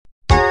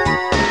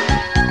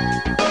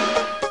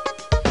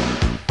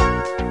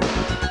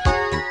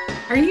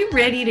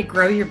ready to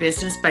grow your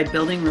business by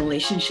building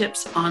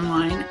relationships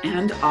online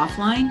and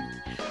offline?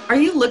 Are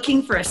you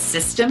looking for a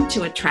system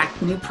to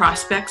attract new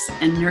prospects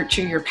and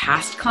nurture your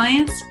past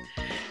clients?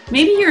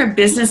 Maybe you're a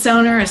business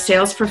owner, a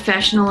sales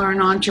professional, or an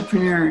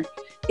entrepreneur.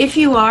 If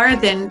you are,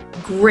 then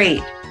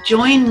great.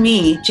 Join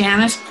me,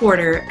 Janice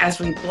Porter, as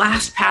we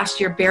blast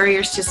past your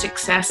barriers to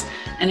success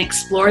and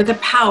explore the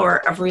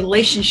power of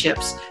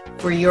relationships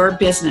for your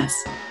business.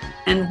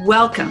 And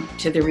welcome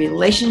to the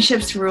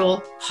Relationships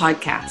Rule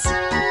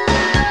podcast.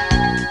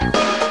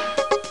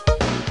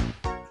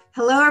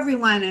 Hello,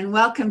 everyone, and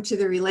welcome to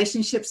the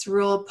Relationships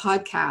Rule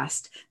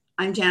podcast.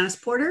 I'm Janice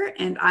Porter,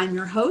 and I'm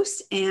your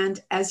host. And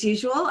as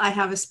usual, I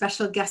have a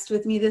special guest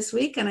with me this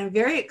week, and I'm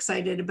very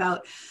excited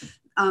about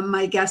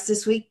my guest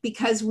this week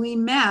because we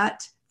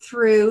met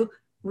through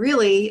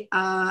really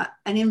an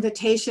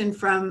invitation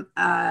from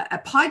a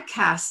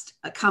podcast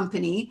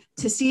company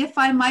to see if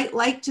I might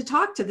like to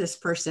talk to this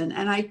person.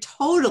 And I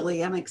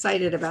totally am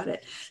excited about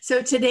it.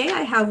 So today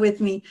I have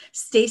with me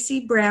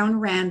Stacey Brown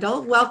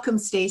Randall. Welcome,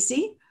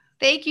 Stacey.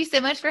 Thank you so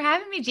much for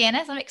having me,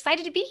 Janice. I'm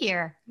excited to be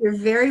here. You're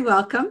very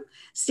welcome.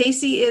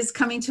 Stacey is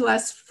coming to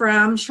us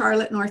from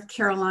Charlotte, North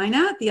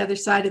Carolina, the other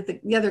side of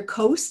the other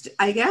coast,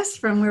 I guess,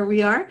 from where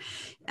we are,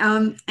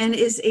 and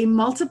is a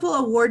multiple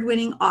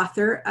award-winning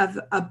author of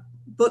a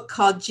book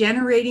called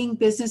Generating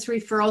Business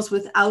Referrals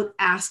Without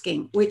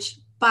Asking, which,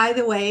 by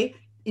the way,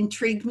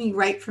 intrigued me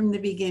right from the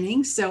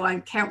beginning. So I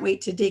can't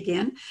wait to dig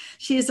in.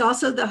 She is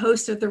also the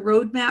host of the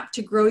Roadmap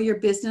to Grow Your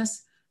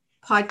Business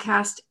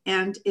podcast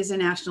and is a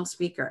national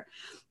speaker.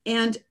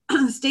 And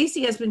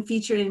Stacey has been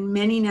featured in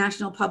many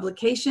national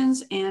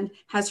publications and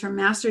has her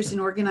master's in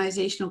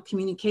organizational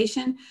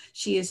communication.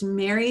 She is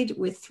married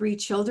with 3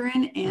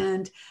 children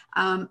and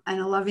a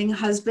loving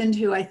husband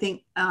who I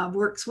think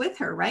works with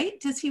her, right?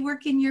 Does he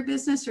work in your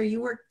business or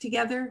you work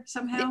together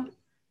somehow?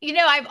 You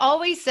know, I've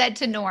always said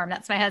to Norm,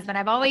 that's my husband,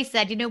 I've always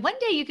said, one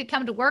day you could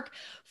come to work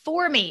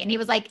for me. And he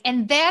was like,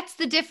 and that's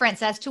the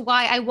difference as to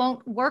why I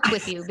won't work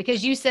with you,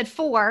 because you said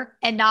for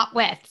and not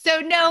with.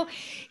 So no,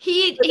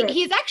 he's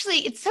actually,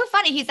 it's so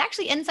funny. He's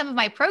actually in some of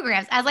my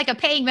programs as like a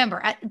paying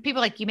member. People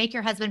are like, you make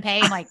your husband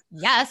pay? I'm like,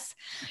 yes.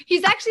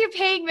 He's actually a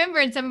paying member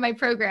in some of my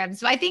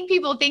programs. So I think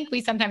people think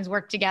we sometimes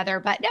work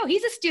together, but no,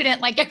 he's a student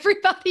like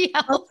everybody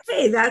else.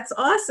 Okay, that's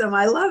awesome.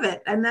 I love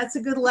it. And that's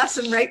a good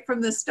lesson right from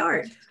the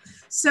start.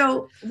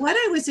 So what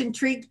I was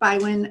intrigued by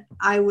when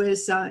I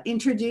was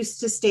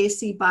introduced to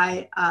Stacey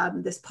by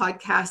this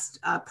podcast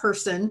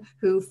person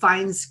who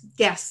finds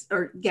guests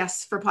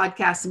for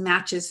podcasts and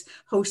matches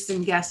hosts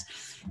and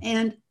guests.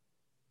 And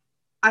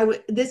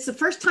this is the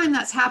first time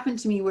that's happened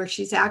to me where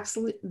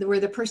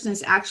the person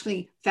has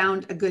actually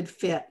found a good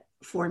fit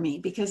for me,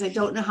 because I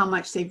don't know how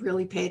much they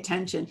really pay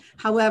attention.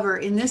 However,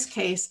 in this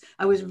case,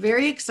 I was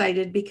very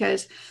excited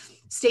because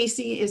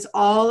Stacey is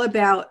all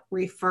about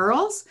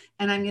referrals.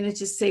 And I'm going to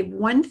just say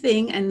one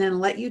thing and then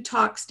let you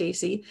talk,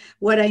 Stacey.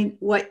 What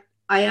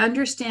I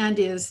understand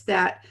is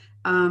that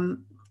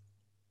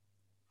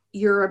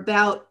you're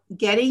about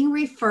getting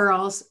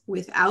referrals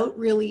without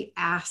really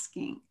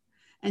asking.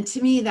 And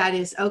to me, that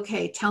is,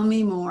 okay, tell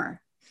me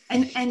more.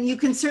 And you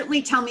can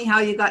certainly tell me how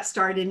you got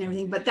started and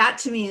everything, but that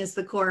to me is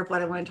the core of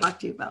what I want to talk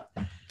to you about.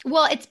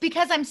 Well, it's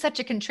because I'm such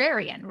a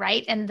contrarian,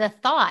 right? And the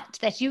thought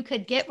that you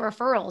could get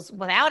referrals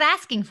without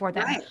asking for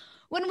them. Right.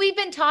 When we've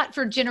been taught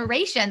for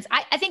generations,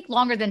 I think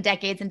longer than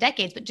decades and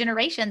decades, but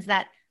generations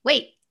that,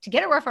 wait, to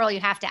get a referral, you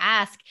have to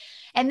ask.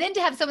 And then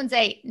to have someone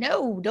say,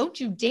 no, don't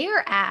you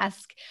dare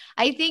ask.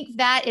 I think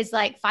that is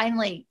like,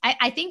 finally,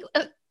 I think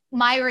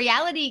my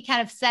reality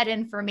kind of set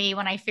in for me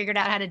when I figured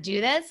out how to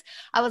do this.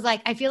 I was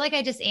like, I feel like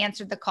I just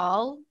answered the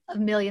call of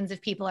millions of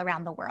people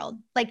around the world.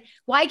 Like,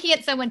 why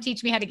can't someone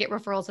teach me how to get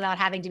referrals without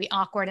having to be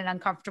awkward and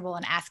uncomfortable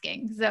and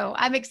asking? So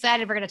I'm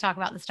excited we're going to talk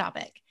about this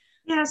topic.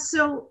 Yeah.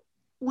 So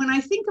when I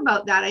think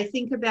about that, I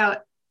think about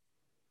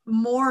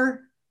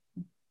more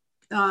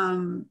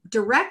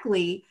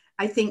directly,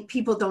 I think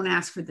people don't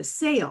ask for the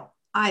sale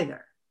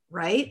either.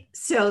 Right.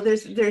 So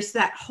there's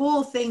that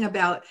whole thing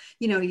about,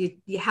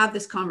 you have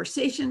this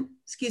conversation,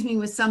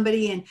 with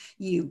somebody and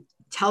you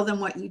tell them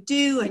what you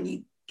do and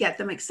you get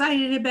them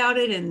excited about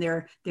it. And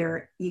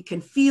you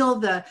can feel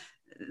that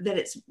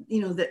it's,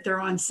 that they're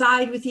on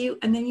side with you,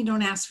 and then you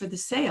don't ask for the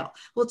sale.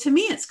 Well, to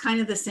me, it's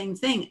kind of the same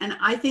thing. And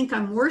I think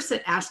I'm worse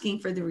at asking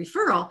for the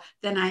referral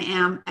than I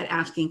am at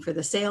asking for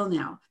the sale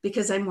now,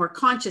 because I'm more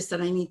conscious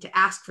that I need to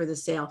ask for the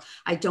sale.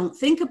 I don't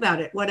think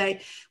about it. What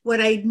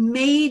I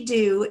may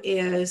do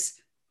is,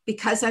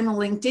 because I'm a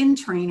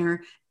LinkedIn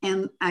trainer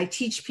and I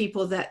teach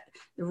people that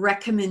the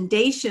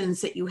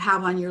recommendations that you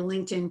have on your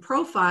LinkedIn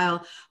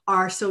profile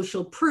are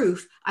social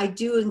proof, I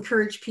do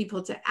encourage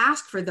people to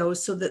ask for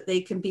those so that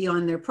they can be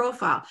on their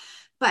profile.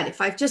 But if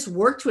I've just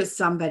worked with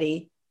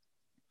somebody,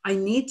 I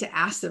need to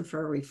ask them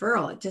for a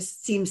referral. It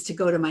just seems to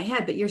go to my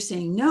head, but you're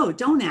saying, no,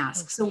 don't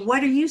ask. So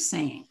what are you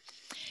saying?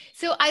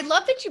 So I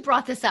love that you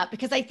brought this up,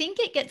 because I think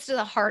it gets to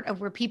the heart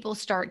of where people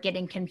start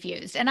getting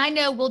confused. And I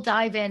know we'll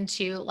dive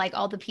into like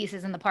all the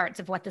pieces and the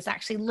parts of what this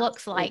actually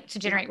looks like to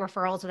generate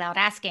referrals without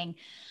asking.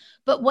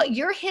 But what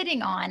you're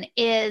hitting on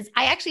is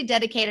I actually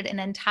dedicated an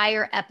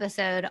entire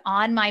episode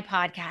on my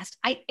podcast.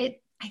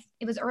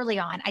 It was early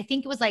on. I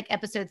think it was like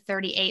episode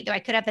 38, though I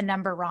could have the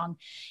number wrong.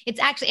 It's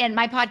actually, and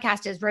my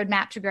podcast is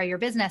Roadmap to Grow Your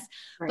Business.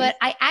 Right. But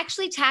I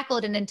actually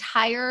tackled an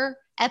entire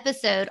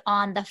episode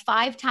on the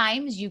 5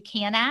 times you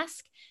can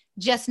ask,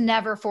 just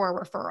never for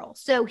a referral.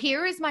 So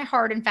here is my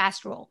hard and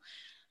fast rule.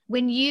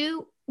 When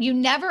you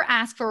never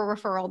ask for a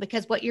referral,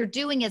 because what you're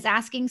doing is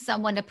asking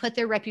someone to put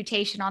their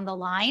reputation on the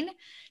line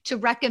to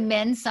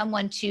recommend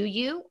someone to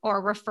you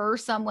or refer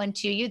someone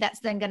to you that's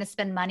then going to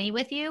spend money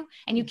with you.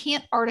 And you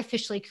can't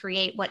artificially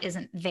create what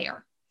isn't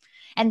there.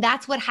 And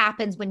that's what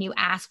happens when you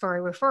ask for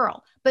a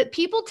referral. But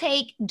people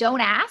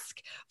don't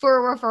ask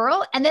for a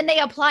referral, and then they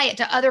apply it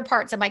to other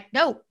parts. I'm like,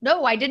 no,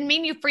 I didn't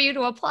mean for you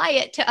to apply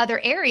it to other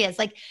areas.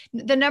 Like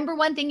the number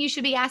one thing you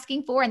should be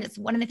asking for, and it's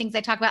one of the things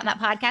I talk about in that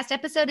podcast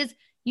episode, is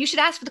you should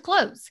ask for the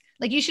close.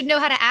 Like you should know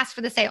how to ask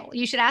for the sale.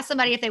 You should ask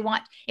somebody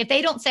if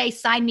they don't say,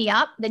 sign me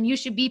up, then you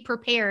should be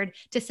prepared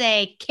to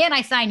say, can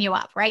I sign you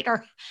up? Right.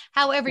 Or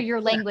however your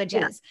language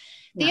is.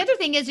 The other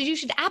thing is you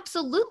should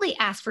absolutely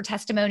ask for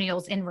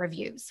testimonials in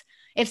reviews.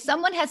 If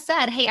someone has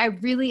said, hey, I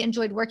really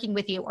enjoyed working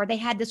with you, or they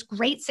had this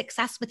great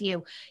success with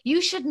you, you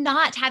should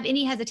not have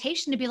any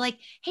hesitation to be like,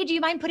 hey, do you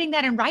mind putting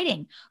that in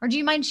writing? Or do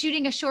you mind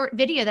shooting a short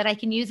video that I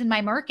can use in my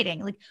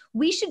marketing? Like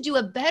we should do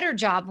a better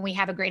job when we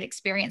have a great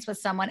experience with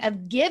someone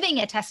of giving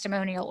a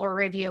testimonial or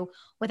review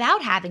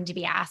without having to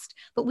be asked.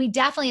 But we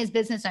definitely as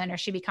business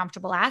owners should be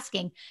comfortable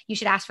asking. You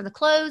should ask for the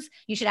close.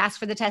 You should ask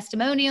for the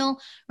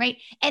testimonial, right?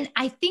 And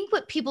I think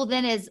what people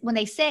then is when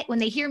they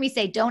hear me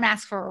say, don't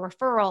ask for a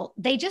referral,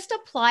 they just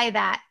apply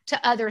that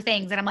to other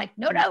things. And I'm like,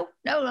 no,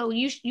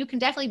 you can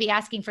definitely be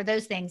asking for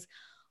those things.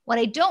 What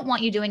I don't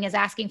want you doing is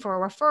asking for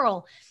a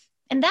referral.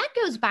 And that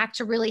goes back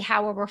to really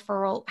how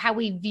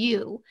we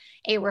view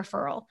a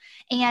referral.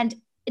 And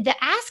the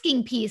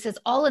asking piece is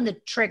all in the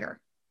trigger.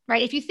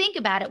 Right? If you think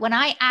about it, when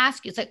I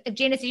ask you, so if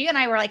Janice, you and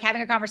I were like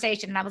having a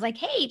conversation and I was like,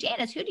 hey,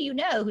 Janice, who do you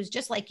know who's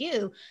just like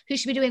you, who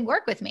should be doing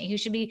work with me, who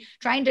should be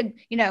trying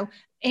to,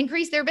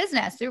 increase their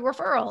business through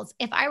referrals?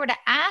 If I were to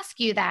ask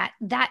you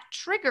that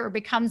trigger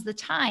becomes the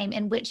time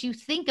in which you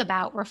think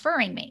about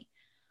referring me,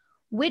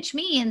 which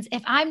means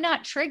if I'm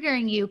not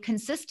triggering you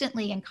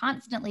consistently and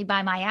constantly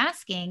by my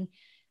asking,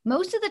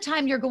 most of the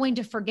time you're going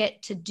to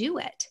forget to do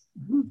it.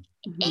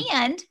 Mm-hmm.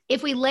 And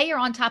if we layer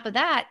on top of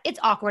that, it's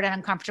awkward and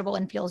uncomfortable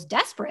and feels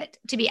desperate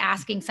to be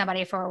asking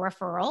somebody for a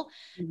referral.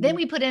 Mm-hmm. Then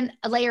we put in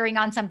a layering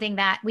on something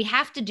that we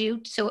have to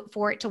do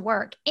for it to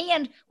work.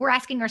 And we're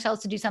asking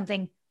ourselves to do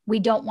something we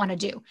don't want to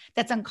do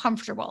that's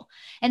uncomfortable.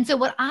 And so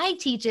what I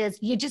teach is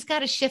you just got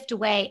to shift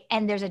away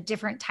and there's a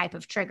different type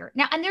of trigger.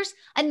 Now, and there's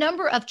a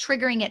number of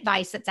triggering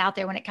advice that's out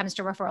there when it comes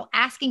to referral.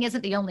 Asking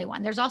isn't the only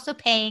one. There's also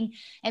paying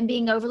and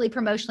being overly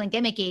promotional and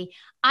gimmicky.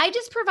 I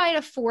just provide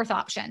a fourth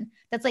option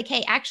that's like,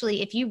 hey,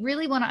 actually, if you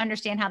really want to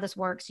understand how this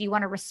works, you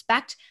want to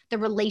respect the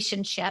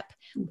relationship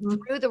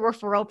through the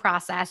referral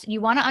process,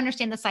 you want to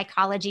understand the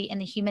psychology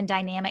and the human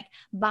dynamic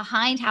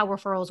behind how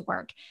referrals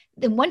work.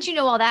 Then once you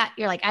know all that,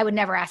 you're like, I would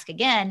never ask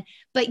again.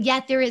 But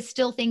yet there is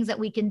still things that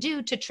we can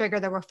do to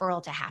trigger the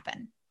referral to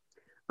happen.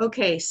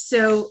 Okay.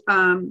 So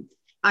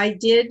I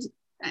did,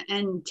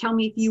 and tell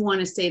me if you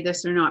want to say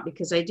this or not,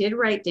 because I did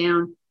write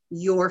down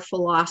your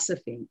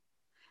philosophy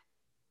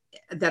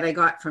that I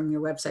got from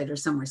your website or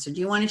somewhere. So do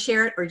you want to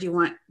share it, or do you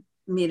want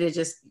me to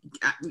just,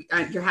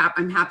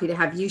 I'm happy to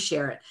have you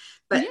share it.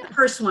 But The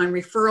first one,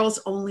 referrals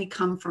only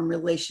come from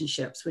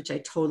relationships, which I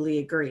totally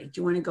agree.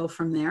 Do you want to go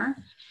from there?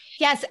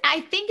 Yes,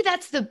 I think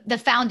that's the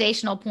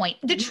foundational point.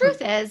 The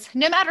truth is,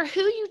 no matter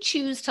who you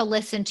choose to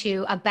listen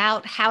to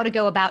about how to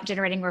go about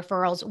generating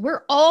referrals,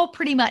 we're all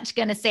pretty much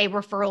going to say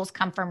referrals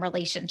come from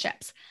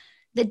relationships.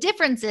 The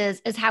difference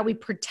is how we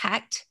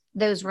protect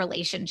those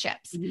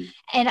relationships. Mm-hmm.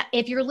 And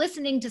if you're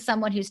listening to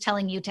someone who's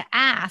telling you to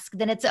ask,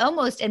 then it's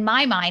almost, in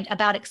my mind,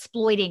 about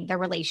exploiting the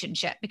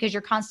relationship because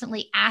you're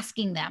constantly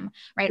asking them,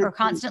 right? Mm-hmm. Or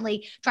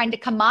constantly trying to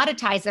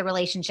commoditize the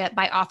relationship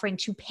by offering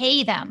to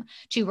pay them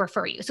to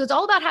refer you. So it's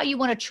all about how you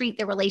want to treat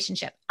the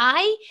relationship.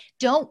 I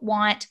don't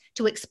want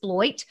to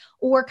exploit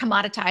or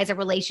commoditize a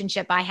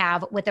relationship I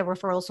have with a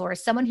referral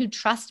source, someone who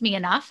trusts me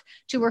enough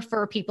to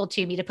refer people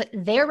to me, to put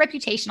their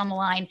reputation on the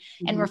line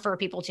and refer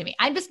people to me.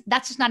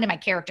 That's just not in my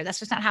character. That's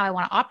just not how I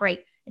want to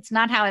operate. It's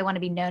not how I want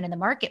to be known in the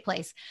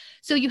marketplace.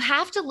 So you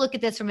have to look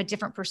at this from a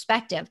different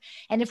perspective.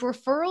 And if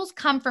referrals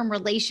come from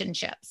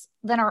relationships,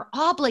 then our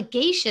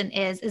obligation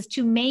is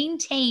to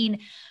maintain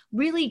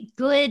really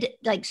good,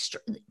 like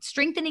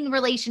strengthening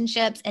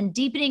relationships and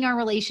deepening our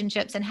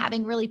relationships and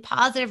having really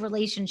positive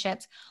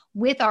relationships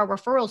with our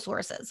referral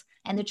sources.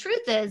 And the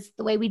truth is,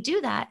 the way we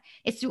do that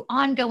is through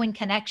ongoing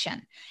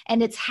connection.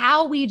 And it's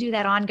how we do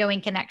that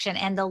ongoing connection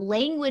and the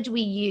language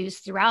we use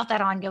throughout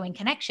that ongoing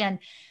connection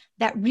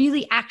that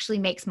really actually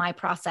makes my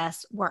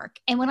process work.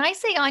 And when I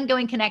say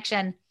ongoing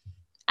connection,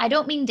 I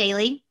don't mean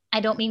daily,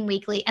 I don't mean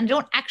weekly, and I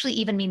don't actually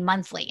even mean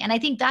monthly. And I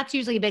think that's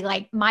usually a big,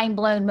 like, mind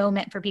blown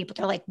moment for people.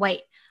 They're like,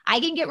 wait, I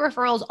can get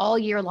referrals all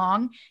year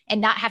long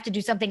and not have to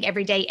do something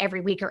every day,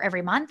 every week, or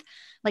every month.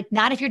 Like,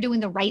 not if you're doing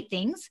the right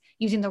things,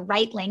 using the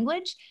right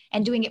language,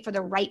 and doing it for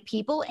the right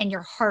people, and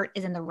your heart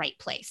is in the right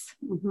place.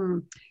 Mm-hmm.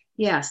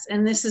 Yes.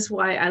 And this is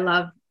why I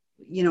love,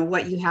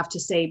 what you have to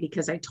say,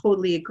 because I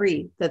totally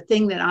agree. The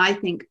thing that I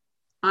think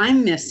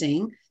I'm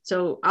missing,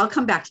 so I'll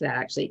come back to that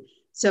actually.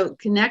 So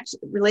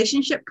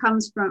relationship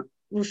comes from,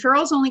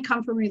 referrals only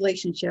come from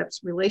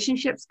relationships.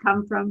 Relationships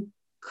come from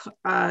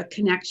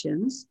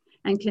connections,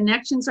 and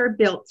connections are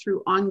built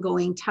through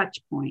ongoing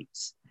touch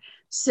points.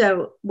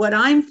 So what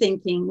I'm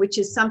thinking, which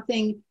is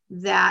something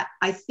that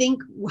I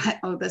think,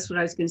 that's what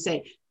I was going to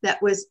say,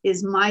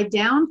 is my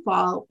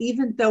downfall,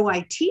 even though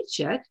I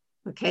teach it,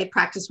 okay,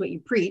 practice what you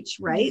preach,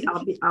 right?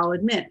 I'll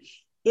admit,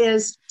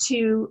 is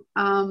to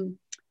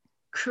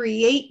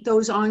create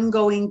those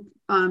ongoing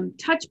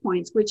touch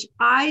points, which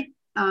I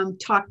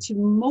talk to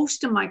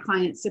most of my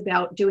clients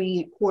about doing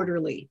it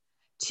quarterly,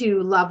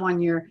 to love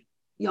on your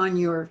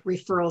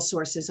referral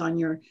sources, on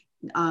your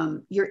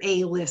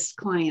A-list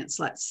clients,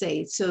 let's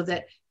say, so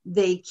that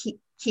they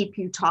keep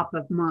you top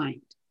of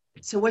mind.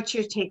 So what's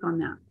your take on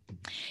that?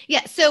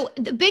 Yeah. So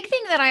the big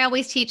thing that I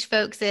always teach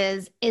folks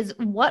is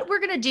what we're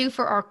going to do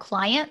for our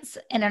clients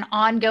in an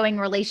ongoing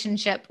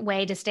relationship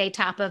way to stay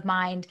top of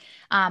mind.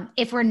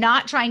 If we're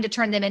not trying to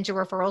turn them into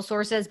referral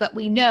sources, but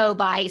we know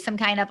by some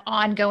kind of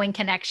ongoing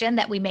connection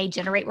that we may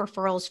generate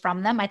referrals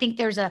from them. I think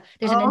there's an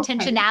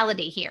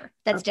intentionality here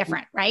that's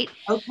different, right?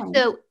 Okay.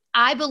 So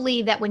I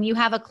believe that when you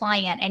have a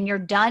client and you're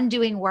done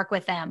doing work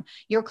with them,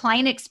 your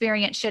client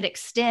experience should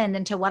extend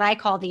into what I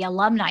call the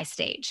alumni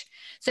stage.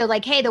 So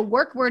like, hey, the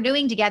work we're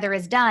doing together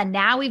is done.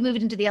 Now we've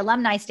moved into the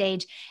alumni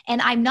stage.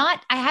 And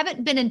I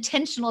haven't been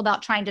intentional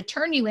about trying to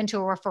turn you into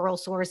a referral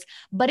source,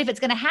 but if it's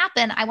going to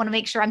happen, I want to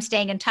make sure I'm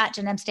staying in touch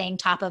and I'm staying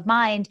top of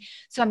mind.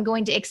 So I'm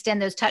going to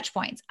extend those touch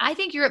points. I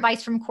think your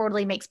advice from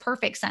quarterly makes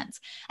perfect sense.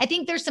 I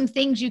think there's some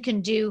things you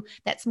can do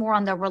that's more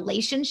on the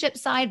relationship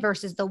side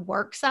versus the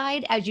work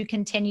side as you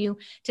continue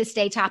to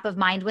stay top of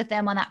mind with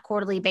them on that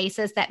quarterly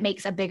basis that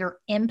makes a bigger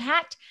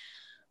impact.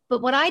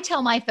 But what I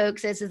tell my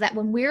folks is that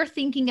when we're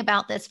thinking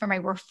about this from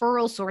a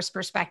referral source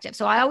perspective,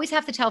 so I always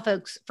have to tell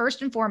folks,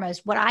 first and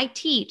foremost, what I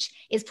teach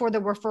is for the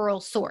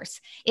referral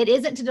source. It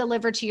isn't to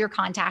deliver to your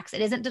contacts.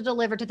 It isn't to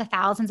deliver to the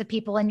thousands of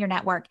people in your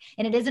network,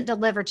 and it isn't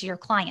delivered to your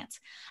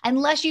clients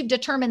unless you've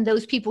determined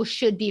those people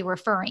should be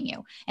referring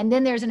you. And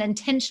then there's an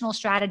intentional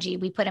strategy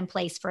we put in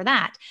place for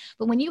that.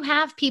 But when you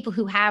have people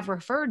who have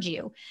referred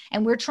you,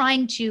 and we're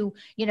trying to,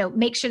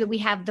 make sure that we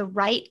have the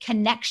right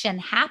connection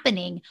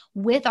happening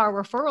with our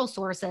referral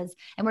sources,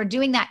 and we're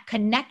doing that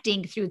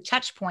connecting through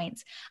touch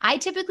points. I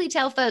typically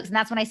tell folks, and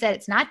that's when I said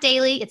it's not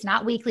daily, it's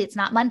not weekly, it's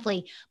not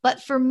monthly,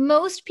 but for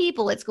most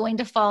people, it's going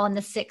to fall in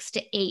the 6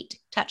 to 8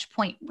 touch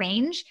point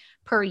range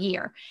per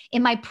year.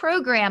 In my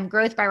program,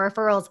 Growth by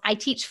Referrals, I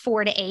teach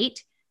 4 to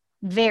 8.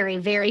 Very,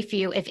 very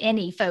few, if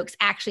any, folks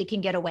actually can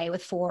get away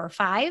with 4 or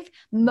 5.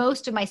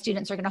 Most of my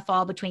students are going to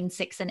fall between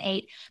 6 and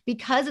 8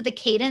 because of the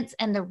cadence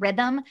and the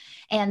rhythm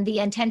and the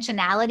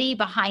intentionality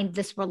behind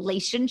this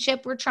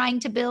relationship we're trying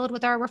to build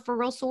with our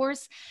referral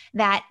source,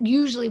 that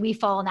usually we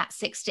fall in that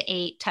 6 to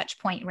 8 touch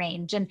point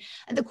range. And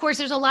of course,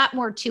 there's a lot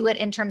more to it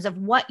in terms of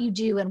what you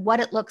do and what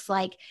it looks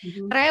like.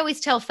 Mm-hmm. But I always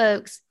tell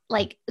folks,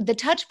 like, the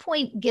touch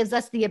point gives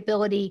us the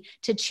ability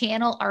to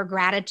channel our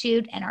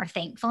gratitude and our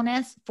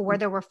thankfulness for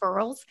the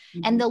referrals.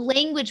 Mm-hmm. And the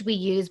language we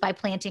use by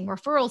planting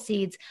referral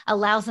seeds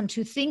allows them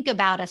to think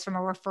about us from a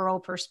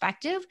referral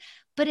perspective.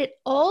 But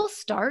it all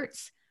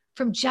starts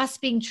from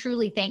just being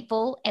truly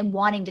thankful and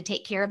wanting to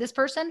take care of this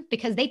person,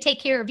 because they take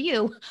care of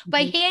you mm-hmm.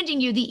 by handing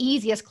you the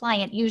easiest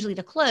client usually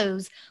to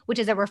close, which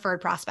is a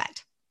referred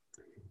prospect.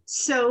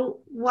 So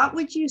what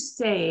would you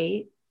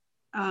say,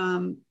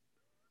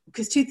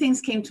 because 2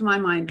 things came to my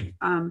mind,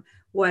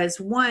 was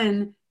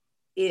one,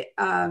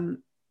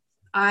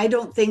 I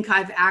don't think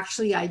I've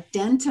actually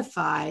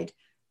identified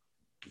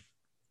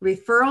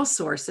referral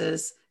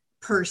sources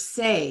per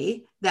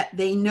se, that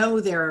they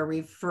know they're a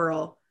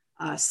referral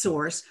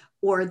source,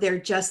 or they're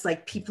just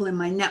like people in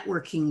my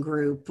networking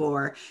group,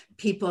 or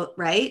people,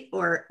 right?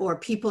 Or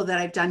people that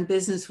I've done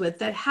business with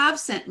that have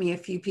sent me a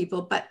few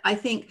people. But I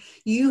think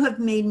you have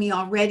made me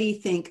already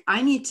think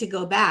I need to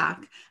go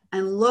back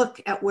and look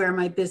at where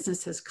my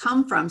business has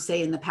come from,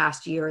 say in the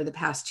past year or the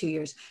past 2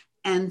 years,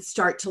 and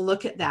start to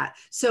look at that.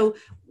 So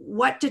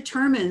what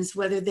determines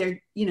whether they're,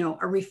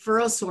 a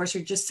referral source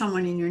or just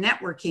someone in your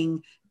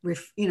networking,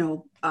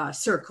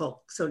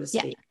 circle, so to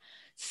speak? Yeah.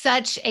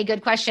 Such a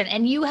good question.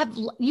 And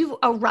you've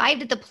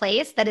arrived at the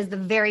place that is the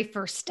very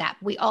first step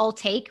we all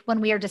take when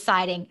we are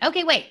deciding,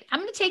 okay, wait, I'm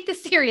going to take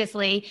this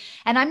seriously,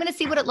 and I'm going to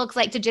see what it looks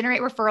like to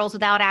generate referrals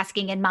without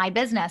asking in my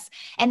business.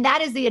 And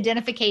that is the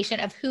identification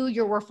of who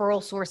your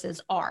referral sources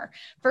are.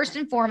 First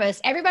and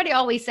foremost, everybody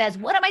always says,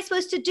 what am I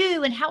supposed to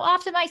do? And how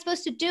often am I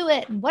supposed to do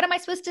it? And what am I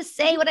supposed to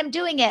say when I'm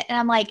doing it? And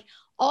I'm like,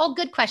 all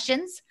good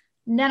questions.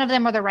 None of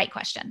them are the right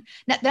question.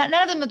 None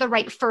of them are the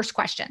right first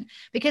question,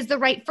 because the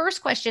right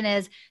first question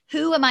is,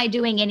 who am I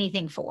doing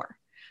anything for?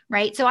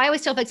 right? So I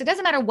always tell folks, it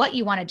doesn't matter what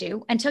you want to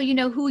do until you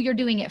know who you're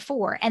doing it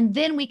for. And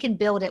then we can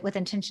build it with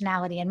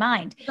intentionality in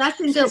mind. That's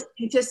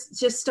interesting.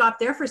 Just stop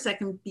there for a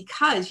second,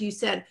 because you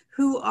said,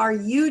 who are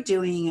you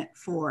doing it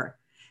for?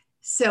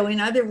 So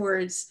in other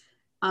words,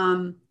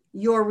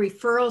 your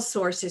referral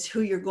source is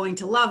who you're going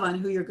to love on,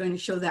 who you're going to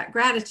show that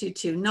gratitude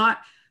to, not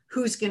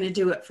who's going to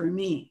do it for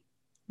me.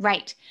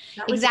 Right.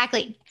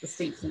 Exactly.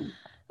 Distinction.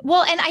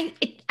 Well, and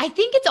I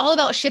think it's all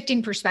about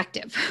shifting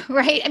perspective,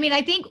 right? I mean,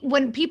 I think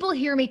when people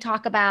hear me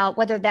talk about,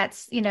 whether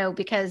that's,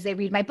 because they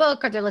read my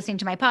book or they're listening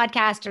to my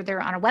podcast or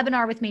they're on a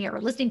webinar with me or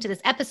listening to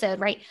this episode,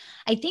 right?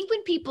 I think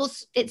when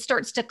it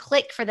starts to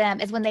click for them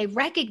is when they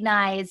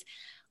recognize,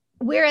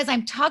 whereas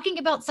I'm talking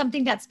about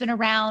something that's been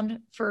around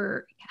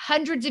for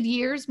hundreds of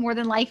years, more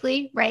than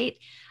likely, right?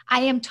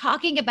 I am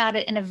talking about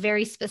it in a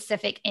very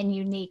specific and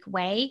unique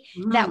way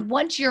that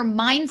once your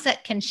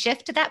mindset can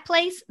shift to that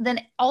place, then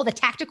all the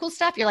tactical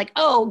stuff, you're like,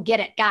 oh, get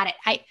it, got it.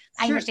 I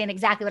understand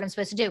exactly what I'm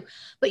supposed to do.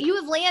 But you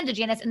have landed,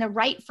 Janice, in the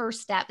right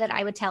first step that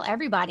I would tell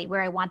everybody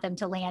where I want them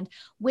to land,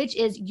 which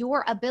is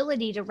your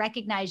ability to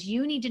recognize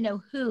you need to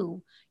know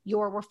who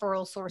your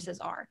referral sources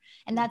are.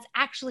 And that's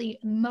actually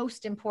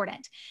most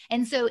important.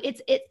 And so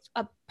it's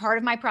a part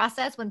of my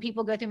process when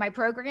people go through my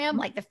program,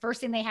 like the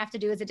first thing they have to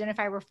do is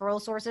identify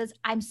referral sources.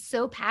 I'm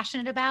so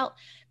passionate about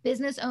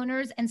business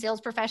owners and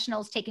sales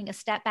professionals taking a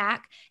step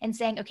back and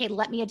saying, okay,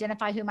 let me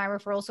identify who my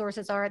referral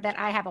sources are, that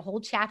I have a whole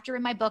chapter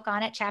in my book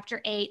on it,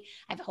 chapter 8.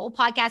 I have a whole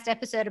podcast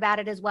episode about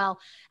it as well.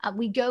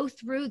 We go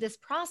through this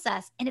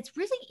process and it's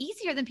really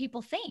easier than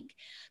people think,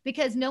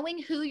 because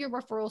knowing who your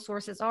referral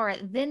sources are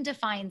then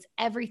defines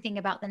everything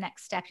about the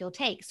next step you'll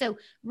take. So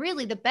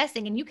really the best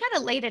thing, and you kind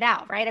of laid it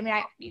out, right? I mean,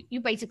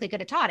 you basically could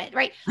have taught it,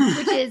 right?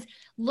 Which is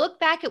look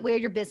back at where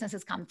your business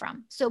has come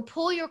from. So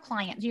pull your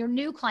clients, your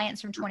new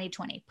clients from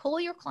 2020, pull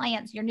your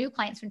new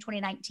clients from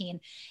 2019.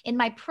 In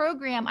my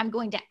program, I'm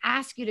going to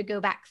ask you to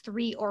go back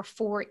 3 or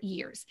 4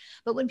 years.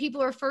 But when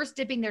people are first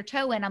dipping their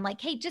toe in, I'm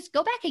like, hey, just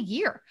go back a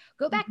year,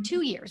 go back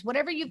 2 years,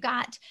 whatever you've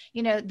got,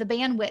 the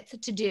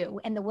bandwidth to do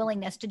and the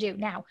willingness to do.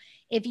 Now,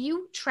 if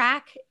you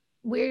track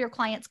where your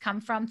clients come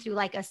from through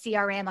like a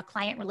CRM, a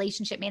client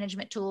relationship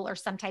management tool, or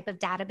some type of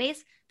database,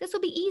 this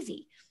will be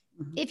easy.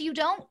 If you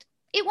don't,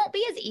 it won't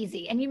be as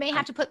easy. And you may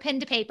have to put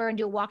pen to paper and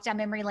do a walk down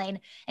memory lane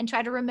and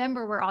try to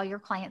remember where all your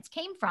clients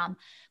came from.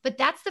 But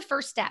that's the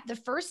first step. The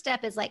first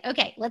step is like,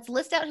 okay, let's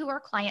list out who our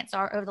clients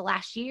are over the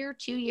last year,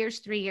 2 years,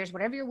 3 years,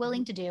 whatever you're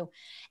willing to do.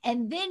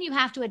 And then you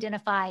have to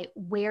identify,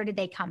 where did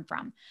they come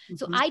from?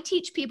 So I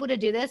teach people to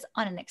do this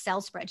on an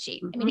Excel spreadsheet.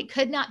 I mean, it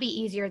could not be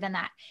easier than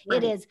that.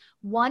 Right. It is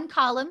one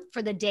column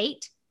for the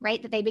date,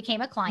 right, that they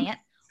became a client.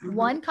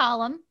 One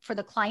column for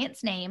the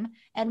client's name,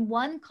 and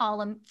one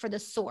column for the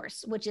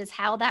source, which is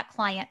how that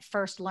client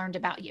first learned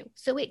about you.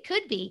 So it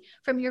could be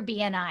from your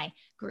BNI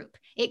group.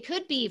 It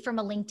could be from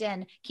a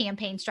LinkedIn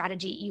campaign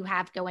strategy you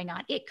have going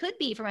on. It could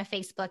be from a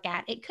Facebook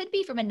ad. It could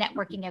be from a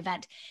networking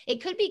event.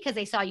 It could be because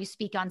they saw you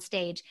speak on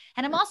stage.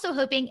 And I'm also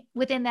hoping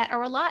within that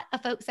are a lot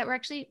of folks that were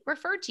actually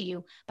referred to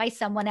you by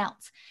someone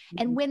else.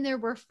 And when they're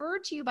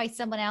referred to you by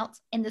someone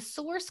else, in the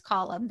source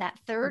column, that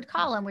third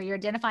column where you're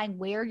identifying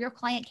where your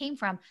client came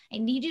from, I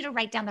need you to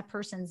write down the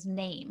person's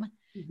name.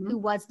 Who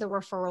was the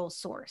referral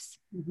source.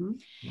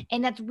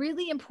 And that's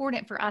really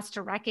important for us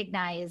to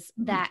recognize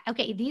that,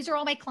 okay, these are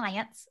all my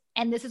clients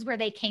and this is where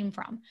they came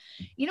from.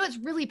 What's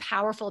really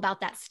powerful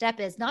about that step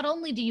is not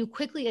only do you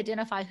quickly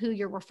identify who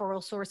your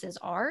referral sources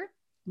are,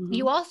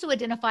 you also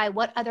identify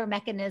what other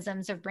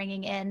mechanisms of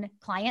bringing in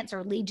clients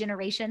or lead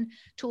generation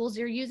tools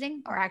you're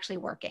using are actually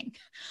working,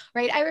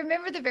 right? I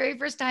remember the very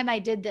first time I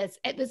did this,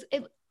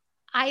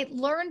 I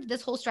learned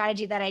this whole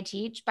strategy that I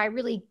teach by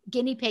really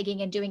guinea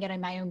pigging and doing it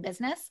in my own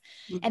business.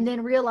 And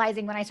then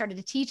realizing when I started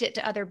to teach it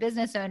to other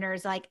business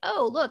owners, like,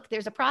 oh, look,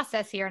 there's a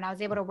process here. And I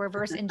was able to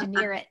reverse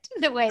engineer it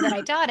the way that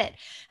I taught it.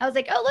 I was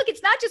like, oh, look,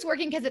 it's not just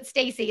working because it's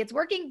Stacy. It's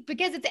working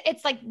because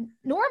it's like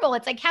normal.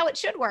 It's like how it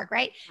should work,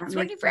 right? It's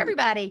working for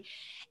everybody.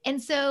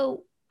 And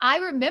so I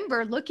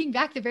remember looking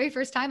back the very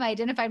first time I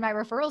identified my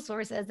referral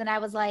sources, and I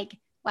was like,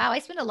 wow, I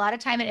spend a lot of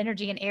time and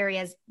energy in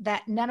areas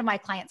that none of my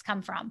clients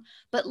come from.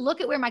 But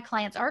look at where my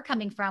clients are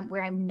coming from,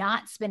 where I'm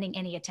not spending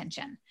any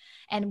attention.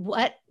 And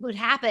what would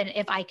happen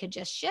if I could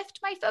just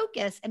shift my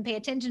focus and pay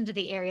attention to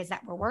the areas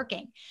that were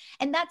working?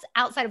 And that's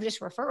outside of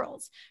just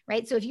referrals,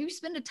 right? So if you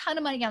spend a ton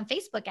of money on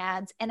Facebook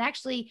ads and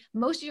actually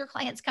most of your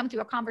clients come through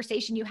a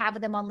conversation you have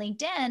with them on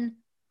LinkedIn,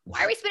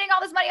 why are we spending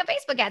all this money on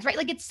Facebook ads, right?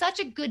 Like it's such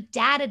a good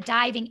data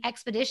diving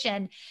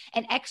expedition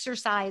and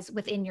exercise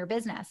within your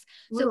business.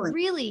 So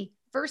really,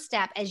 first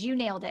step, as you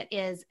nailed it,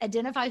 is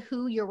identify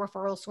who your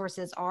referral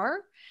sources are.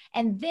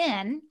 And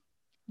then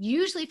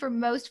usually for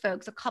most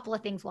folks, a couple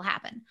of things will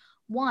happen.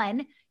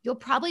 One, you'll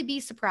probably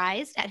be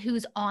surprised at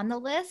who's on the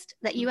list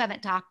that you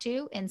haven't talked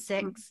to in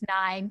 6,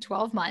 9,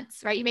 12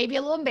 months, right? You may be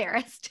a little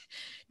embarrassed.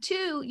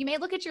 2, you may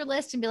look at your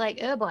list and be like,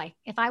 oh boy,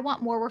 if I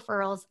want more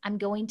referrals, I'm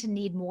going to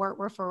need more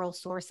referral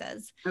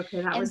sources.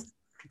 Okay, that was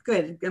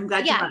Good. I'm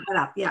glad you brought that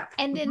up. Yeah.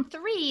 And then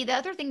 3, the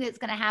other thing that's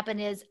going to happen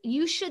is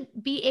you should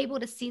be able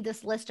to see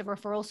this list of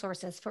referral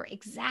sources for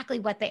exactly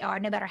what they are,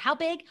 no matter how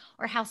big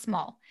or how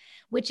small,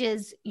 which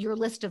is your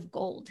list of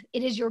gold.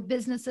 It is your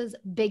business's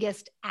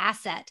biggest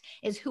asset,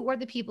 is who are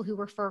the people who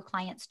refer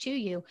clients to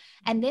you.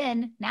 And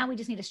then now we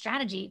just need a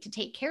strategy to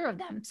take care of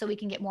them so we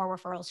can get more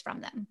referrals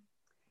from them.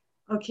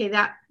 Okay,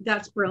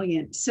 that's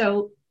brilliant.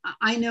 So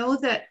I know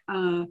that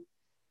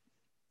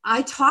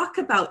I talk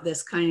about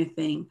this kind of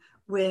thing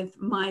with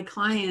my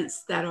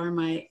clients that are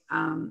my,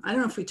 I don't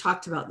know if we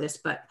talked about this,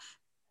 but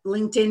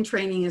LinkedIn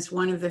training is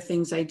one of the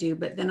things I do,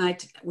 but then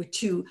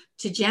to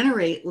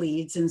generate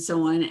leads and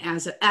so on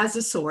as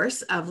a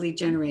source of lead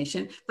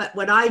generation. But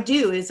what I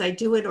do is I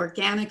do it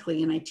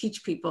organically, and I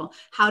teach people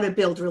how to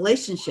build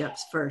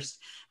relationships first,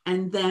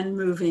 and then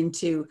move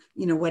into,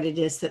 what it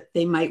is that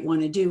they might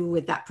want to do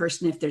with that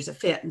person if there's a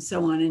fit and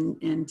so on,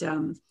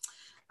 and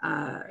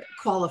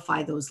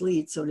qualify those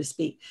leads, so to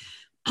speak.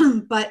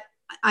 But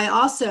I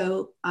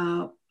also,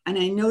 and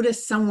I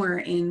noticed somewhere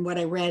in what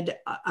I read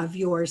of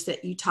yours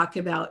that you talk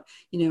about,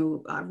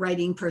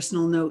 writing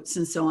personal notes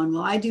and so on.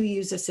 Well, I do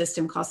use a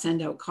system called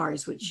Send Out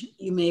Cards, which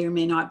you may or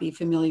may not be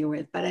familiar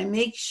with, but I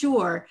make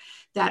sure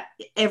that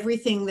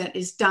everything that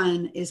is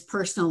done is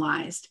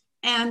personalized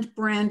and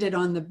branded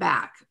on the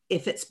back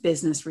if it's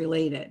business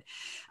related.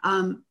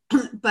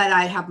 But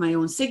I have my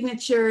own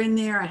signature in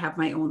there. I have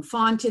my own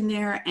font in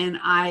there, and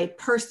I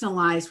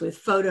personalize with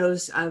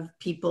photos of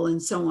people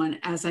and so on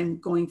as I'm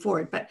going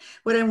forward. But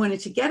what I wanted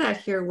to get at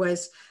here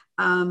was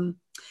when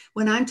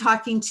I'm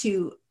talking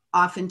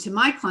often to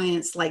my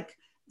clients, like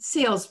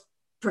sales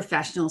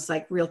professionals,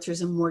 like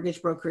realtors and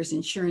mortgage brokers,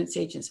 insurance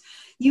agents,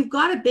 you've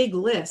got a big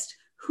list.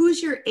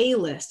 Who's your A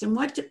list, and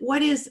what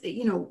is,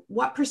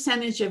 what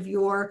percentage of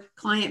your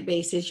client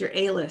base is your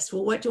A list?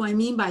 Well, what do I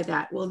mean by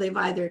that? Well,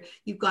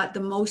 you've got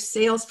the most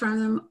sales from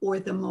them or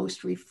the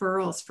most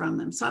referrals from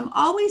them. So I'm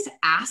always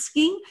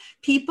asking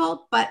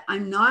people, but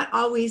I'm not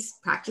always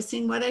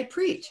practicing what I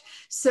preach.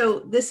 So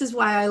this is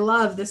why I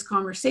love this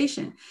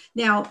conversation.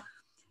 Now,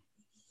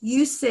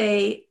 you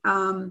say,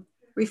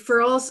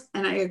 referrals,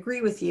 and I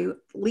agree with you,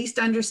 least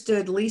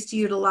understood, least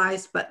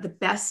utilized, but the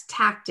best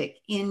tactic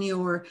in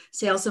your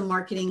sales and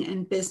marketing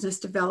and business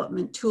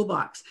development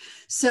toolbox.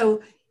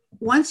 So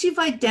once you've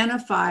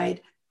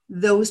identified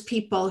those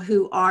people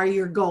who are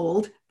your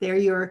gold, they're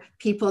your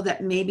people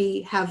that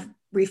maybe have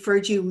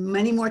referred you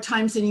many more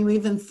times than you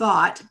even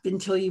thought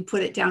until you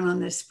put it down on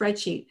this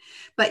spreadsheet.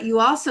 But you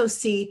also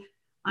see,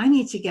 I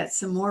need to get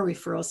some more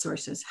referral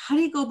sources. How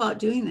do you go about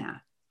doing that?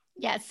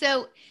 Yeah.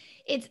 So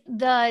it's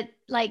the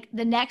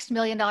next $1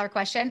 million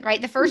question,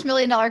 right? The first $1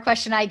 million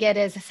question I get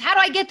is, how do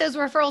I get those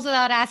referrals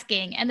without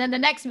asking? And then the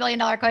next $1 million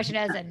question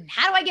is, and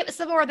how do I get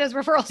some more of those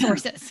referral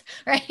sources?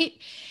 Right.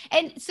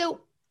 And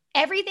so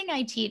everything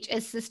I teach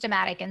is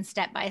systematic and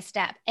step by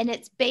step. And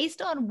it's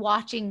based on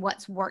watching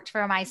what's worked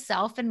for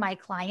myself and my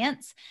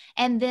clients,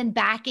 and then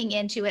backing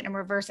into it and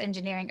reverse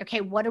engineering.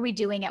 Okay, what are we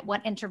doing at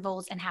what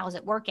intervals and how is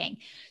it working?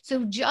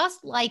 So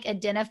just like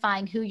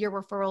identifying who your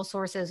referral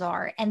sources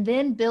are, and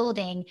then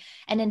building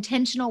an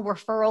intentional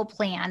referral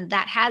plan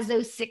that has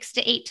those 6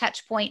 to 8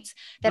 touch points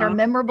that are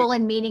memorable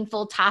and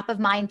meaningful, top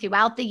of mind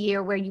throughout the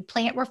year, where you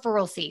plant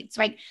referral seeds,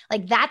 right?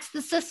 Like that's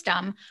the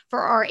system for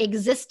our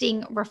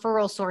existing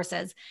referral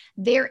sources.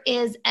 There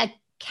is a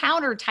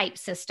counter type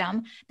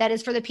system that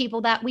is for the people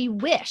that we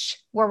wish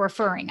were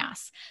referring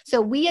us.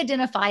 So we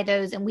identify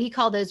those and we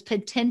call those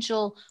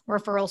potential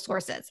referral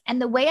sources. And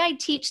the way I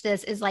teach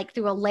this is like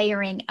through a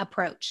layering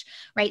approach,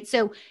 right?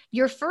 So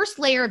your first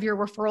layer of your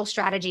referral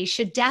strategy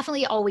should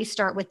definitely always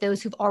start with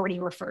those who've already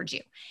referred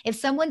you. If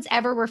someone's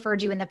ever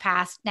referred you in the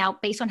past, now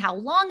based on how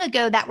long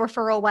ago that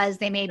referral was,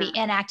 they may be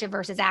inactive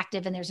versus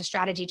active, and there's a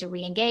strategy to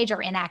re-engage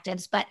our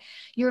inactives. But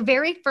your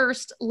very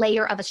first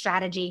layer of a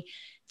strategy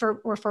for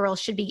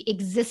referrals should be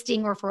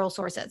existing referral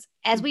sources.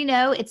 As we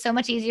know, it's so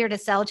much easier to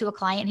sell to a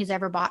client who's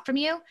ever bought from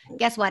you.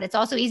 Guess what? It's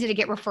also easy to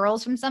get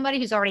referrals from somebody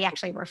who's already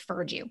actually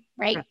referred you,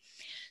 right?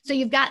 So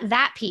you've got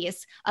that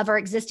piece of our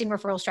existing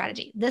referral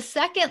strategy. The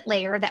second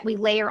layer that we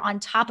layer on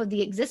top of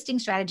the existing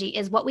strategy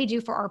is what we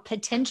do for our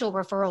potential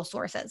referral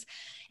sources.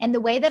 And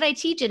the way that I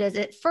teach it is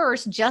at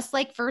first, just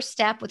like first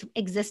step with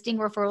existing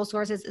referral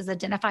sources is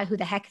identify who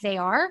the heck they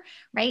are,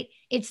 right?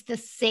 It's the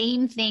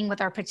same thing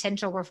with our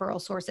potential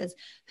referral sources.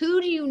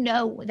 Who do you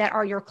know that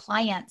are your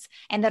clients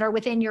and that are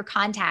within your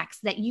contacts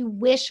that you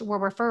wish were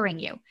referring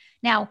you?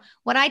 Now,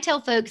 what I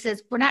tell folks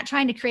is we're not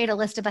trying to create a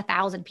list of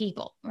 1,000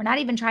 people. We're not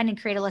even trying to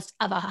create a list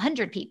of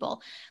 100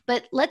 people,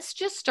 but let's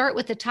just start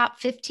with the top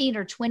 15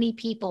 or 20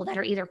 people that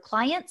are either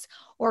clients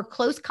or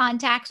close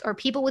contacts or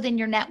people within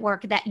your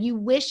network that you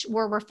wish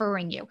were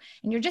referring you.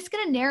 And you're just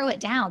going to narrow it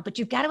down, but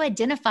you've got to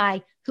identify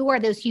who are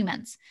those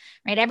humans,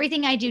 right?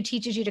 Everything I do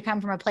teaches you to come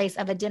from a place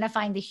of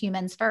identifying the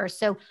humans first.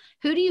 So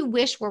who do you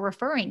wish were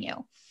referring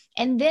you?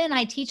 And then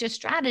I teach a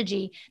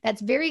strategy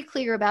that's very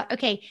clear about,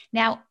 okay,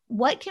 now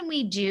what can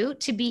we do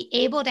to be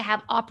able to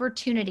have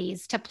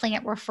opportunities to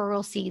plant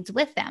referral seeds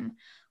with them?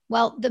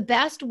 Well, the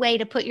best way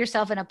to put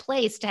yourself in a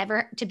place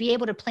to be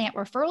able to plant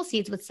referral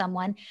seeds with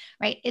someone,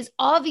 right, is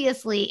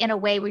obviously in a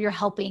way where you're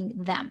helping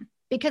them.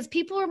 Because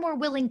people are more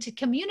willing to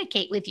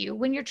communicate with you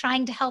when you're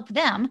trying to help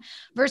them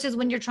versus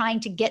when you're trying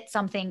to get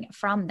something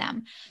from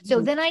them. So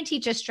then I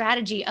teach a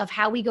strategy of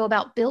how we go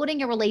about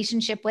building a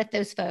relationship with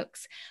those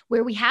folks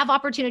where we have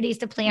opportunities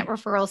to plant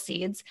referral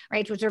seeds,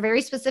 right? Which are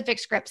very specific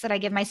scripts that I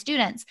give my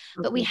students.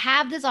 But we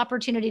have this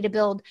opportunity to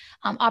build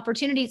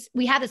opportunities.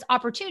 We have this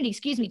opportunity,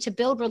 to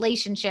build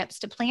relationships,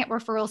 to plant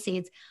referral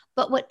seeds.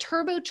 But what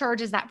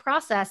turbocharges that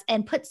process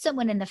and puts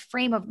someone in the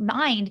frame of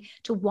mind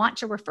to want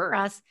to refer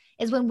us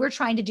is when we're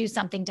trying to do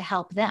something to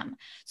help them.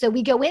 So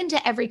we go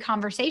into every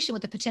conversation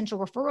with a potential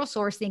referral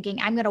source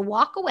thinking, I'm going to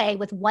walk away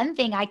with one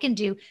thing I can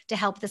do to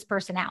help this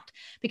person out.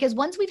 Because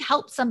once we've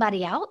helped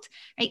somebody out,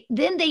 right,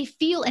 then they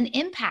feel an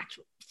impact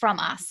from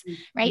us,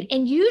 right?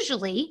 And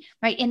usually,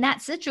 right, in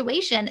that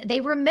situation, they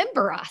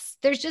remember us.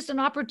 There's just an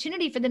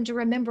opportunity for them to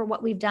remember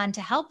what we've done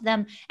to help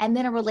them. And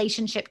then a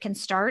relationship can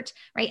start,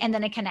 right? And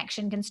then a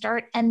connection can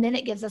start. And then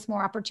it gives us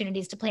more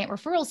opportunities to plant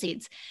referral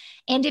seeds.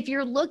 And if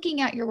you're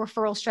looking at your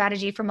referral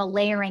strategy from a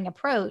layering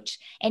approach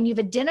and you've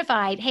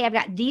identified, hey, I've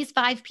got these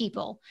 5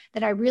 people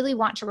that I really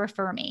want to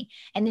refer me,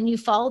 and then you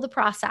follow the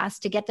process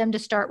to get them to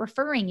start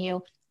referring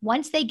you,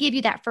 once they give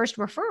you that first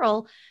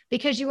referral,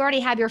 because you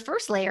already have your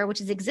first layer, which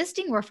is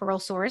existing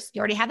referral source, you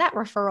already have that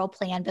referral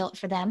plan built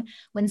for them.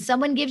 When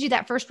someone gives you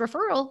that first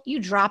referral, you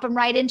drop them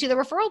right into the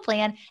referral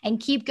plan and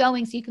keep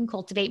going so you can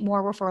cultivate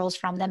more referrals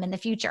from them in the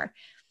future.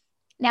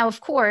 Now,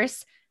 of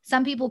course,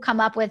 some people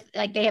come up with,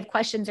 like, they have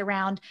questions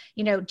around,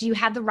 do you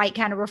have the right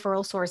kind of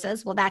referral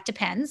sources? Well, that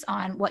depends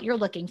on what you're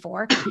looking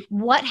for.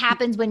 What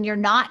happens when you're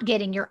not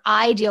getting your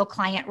ideal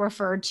client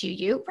referred to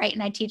you, right?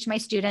 And I teach my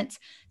students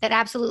that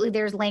absolutely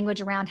there's language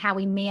around how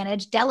we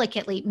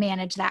delicately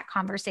manage that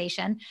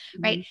conversation,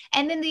 right?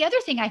 And then the other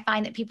thing I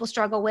find that people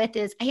struggle with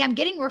is, hey, I'm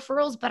getting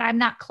referrals, but I'm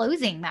not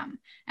closing them.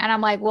 And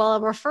I'm like, well,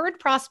 a referred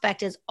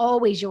prospect is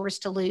always yours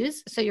to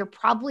lose. So you're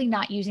probably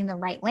not using the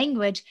right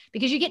language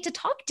because you get to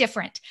talk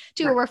different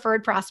to a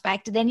referred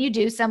prospect than you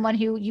do someone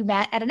who you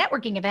met at a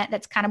networking event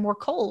that's kind of more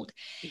cold.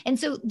 And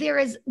so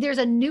there's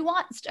a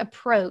nuanced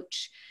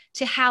approach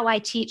to how I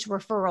teach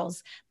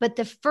referrals. But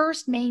the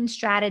first main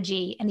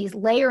strategy and these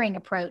layering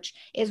approach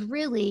is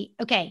really,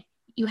 okay,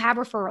 you have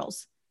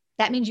referrals.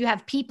 That means you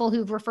have people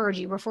who've referred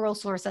you, referral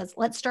sources.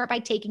 Let's start by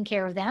taking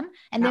care of them.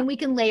 And then we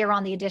can layer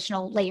on the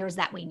additional layers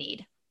that we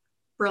need.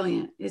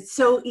 Brilliant. It's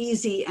so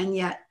easy and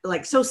yet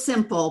like so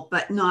simple,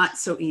 but not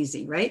so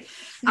easy, right?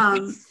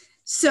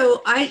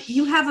 So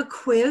you have a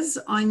quiz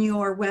on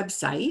your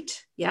website.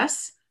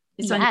 Yes.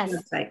 It's on your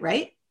website,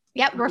 right?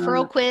 Yep.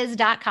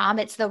 Referralquiz.com.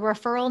 It's the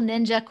Referral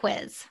Ninja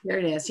Quiz. There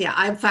it is. Yeah.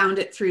 I found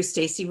it through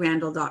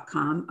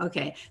stacyrandall.com.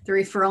 Okay. The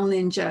Referral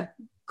Ninja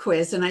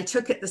Quiz. And I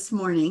took it this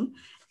morning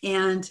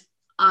and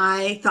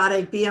I thought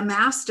I'd be a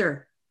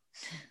master,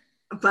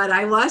 but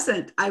I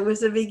wasn't. I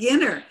was a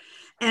beginner.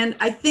 And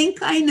I think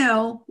I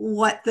know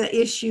what the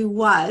issue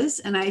was.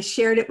 And I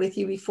shared it with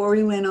you before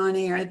we went on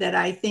air that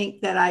I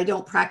think that I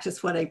don't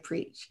practice what I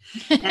preach.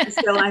 And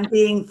so I'm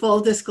being full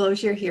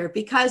disclosure here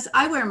because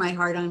I wear my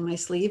heart on my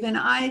sleeve and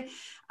I'm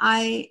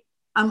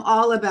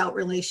all about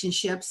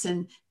relationships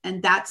and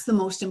that's the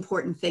most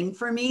important thing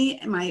for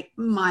me.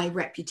 My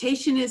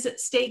reputation is at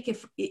stake.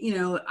 If,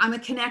 I'm a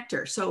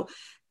connector. So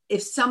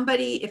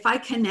if I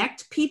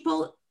connect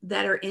people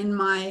that are in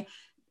my,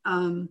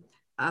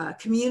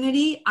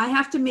 community, I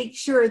have to make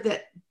sure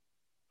that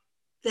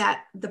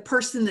the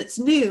person that's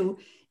new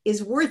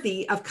is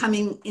worthy of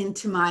coming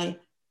into my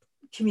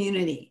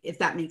community, if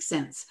that makes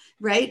sense,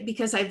 right?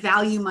 Because I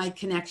value my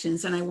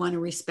connections and I want to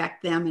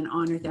respect them and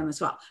honor them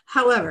as well.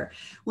 However,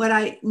 what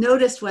I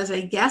noticed was,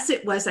 I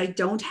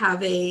don't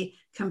have a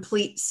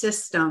complete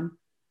system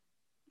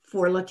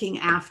for looking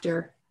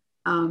after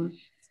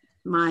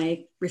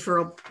my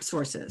referral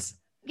sources.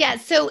 Yeah.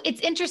 So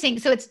it's interesting.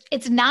 So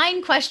it's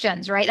 9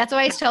 questions, right? That's what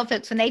I always tell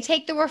folks when they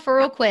take the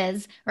referral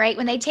quiz, right?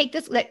 When they take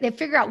this, they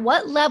figure out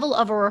what level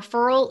of a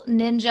referral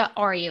ninja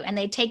are you? And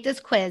they take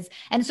this quiz.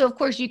 And so of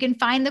course you can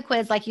find the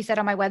quiz, like you said,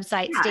 on my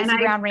website, Stacey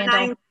Brown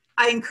Randall.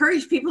 I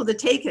encourage people to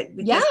take it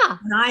because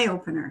it's an eye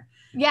opener.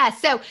 Yeah.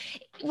 So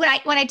when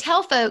I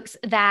tell folks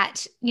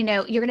that,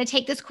 you're going to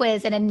take this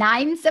quiz and in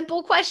 9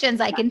 simple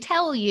questions, I can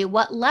tell you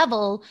what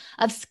level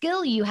of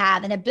skill you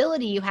have and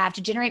ability you have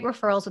to generate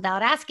referrals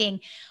without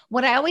asking.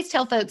 What I always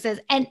tell folks is,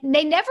 and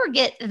they never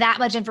get that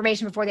much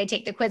information before they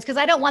take the quiz because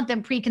I don't want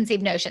them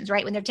preconceived notions,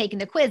 right? When they're taking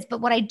the quiz.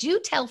 But what I do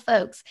tell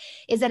folks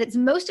is that it's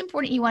most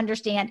important you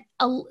understand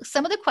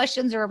some of the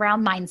questions are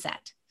around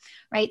mindset.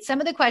 Right?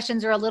 Some of the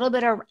questions are a little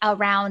bit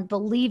around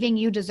believing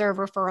you deserve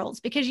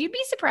referrals because you'd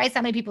be surprised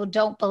how many people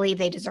don't believe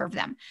they deserve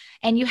them.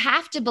 And you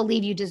have to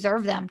believe you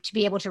deserve them to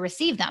be able to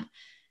receive them.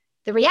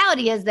 The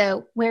reality is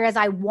though, whereas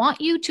I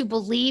want you to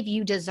believe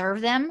you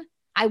deserve them,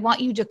 I want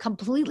you to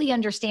completely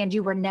understand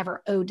you were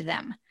never owed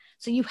them.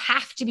 So you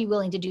have to be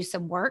willing to do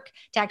some work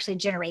to actually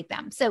generate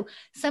them. So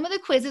some of the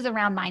quizzes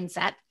around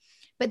mindset,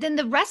 But then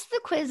the rest of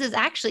the quiz is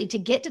actually to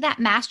get to that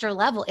master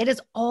level. It is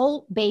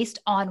all based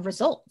on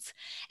results.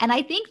 And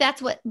I think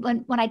that's what,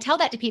 when I tell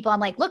that to people, I'm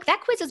like, look,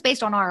 that quiz is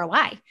based on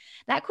ROI.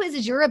 That quiz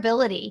is your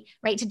ability,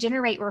 right, to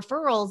generate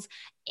referrals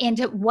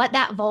into what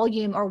that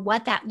volume or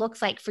what that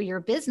looks like for your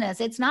business.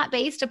 It's not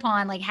based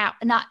upon like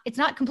it's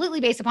not completely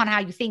based upon how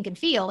you think and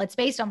feel. It's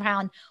based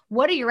upon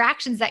what are your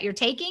actions that you're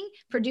taking,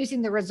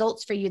 producing the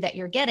results for you that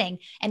you're getting,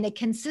 and the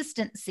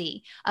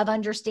consistency of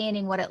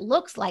understanding what it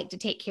looks like to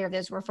take care of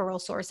those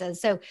referral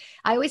sources. So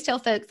I always tell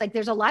folks, like,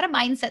 there's a lot of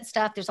mindset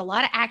stuff. There's a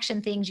lot of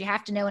action things you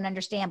have to know and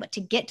understand, but to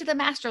get to the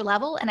master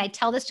level, and I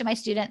tell this to my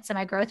students in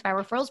my Growth by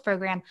Referrals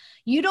program,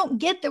 you don't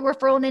get the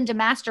Referral Ninja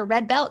Master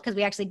red belt, because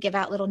we actually give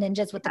out little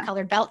ninjas with the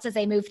colored belts as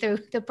they move through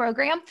the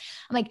program.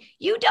 I'm like,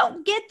 you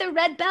don't get the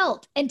red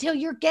belt until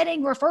you're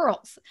getting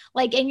referrals,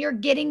 like, and you're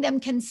getting them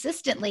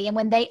consistently. And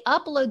when they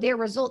upload their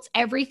results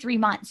every 3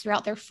 months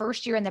throughout their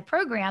first year in the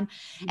program,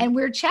 and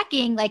we're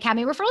checking like, how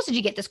many referrals did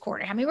you get this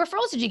quarter? How many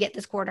referrals did you get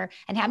this quarter?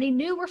 And how many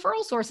new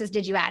referral sources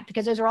did you add?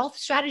 Because those are all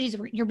strategies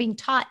you're being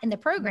taught in the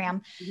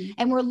program.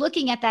 And we're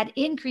looking at that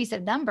increase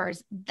of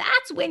numbers.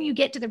 That's when you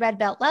get to the red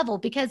belt level,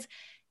 because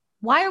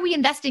why are we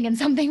investing in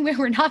something where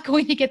we're not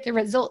going to get the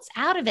results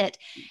out of it?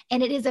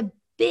 And it is a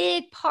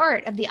big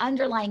part of the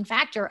underlying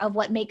factor of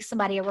what makes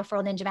somebody a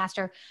Referral Ninja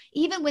Master,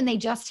 even when they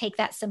just take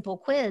that simple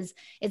quiz,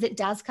 is it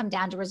does come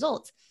down to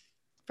results.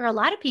 For a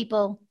lot of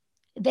people,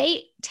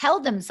 they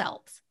tell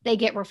themselves they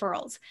get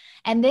referrals.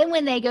 And then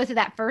when they go through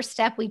that first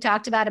step we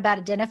talked about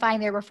identifying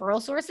their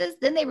referral sources,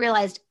 then they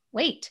realized,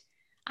 wait,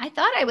 I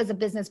thought I was a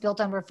business built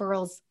on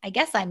referrals. I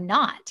guess I'm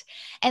not.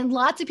 And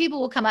lots of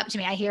people will come up to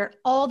me. I hear it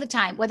all the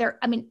time,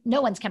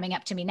 no one's coming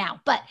up to me now,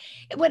 but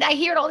when I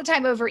hear it all the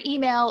time over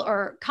email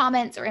or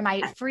comments or in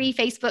my free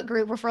Facebook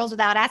group, Referrals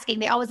Without Asking,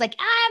 they always like,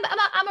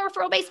 I'm a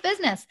referral-based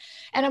business.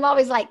 And I'm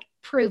always like,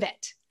 prove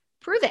it.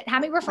 Prove it. How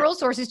many referral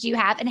sources do you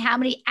have, and how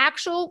many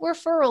actual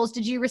referrals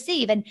did you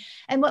receive? And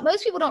what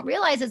most people don't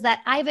realize is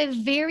that I have a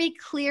very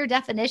clear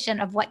definition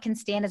of what can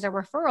stand as a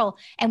referral.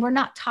 And we're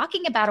not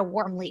talking about a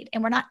warm lead,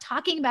 and we're not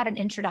talking about an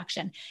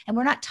introduction, and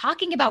we're not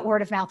talking about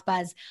word of mouth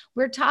buzz.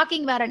 We're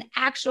talking about an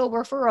actual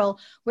referral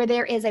where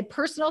there is a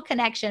personal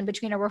connection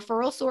between a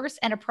referral source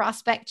and a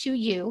prospect to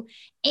you,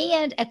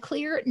 and a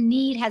clear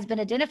need has been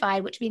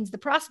identified, which means the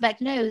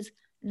prospect knows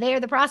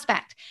they're the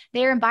prospect.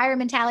 They're in buyer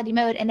mentality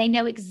mode, and they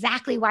know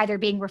exactly why they're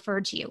being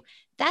referred to you.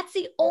 That's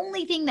the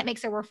only thing that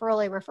makes a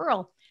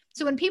referral.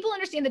 So when people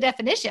understand the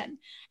definition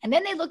and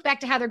then they look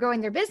back to how they're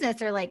growing their business,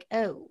 they're like,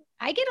 oh,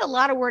 I get a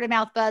lot of word of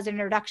mouth buzz and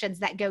introductions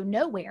that go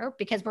nowhere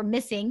because we're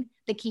missing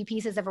the key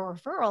pieces of a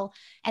referral.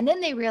 And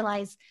then they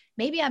realize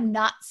maybe I'm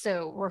not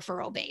so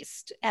referral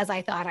based as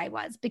I thought I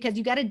was, because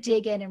you got to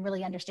dig in and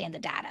really understand the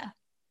data.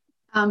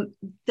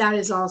 That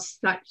is all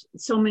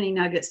so many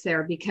nuggets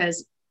there,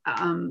 because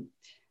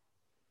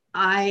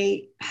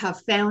I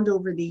have found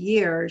over the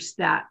years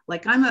that,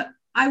 like,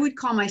 I would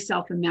call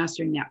myself a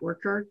master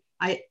networker.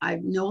 I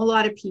know a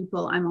lot of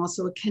people. I'm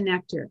also a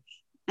connector.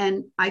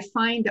 And I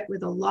find that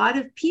with a lot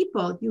of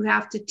people, you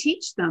have to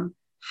teach them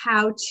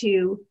how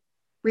to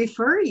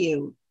refer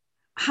you,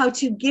 how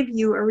to give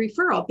you a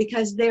referral,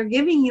 because they're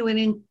giving you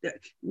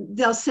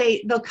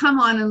they'll come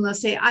on and they'll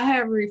say, I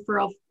have a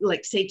referral,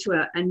 like say to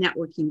a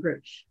networking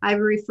group. I have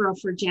a referral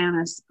for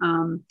Janice.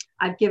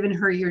 I've given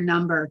her your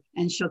number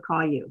and she'll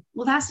call you.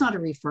 Well, that's not a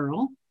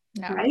referral,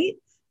 right?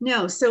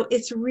 No. So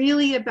it's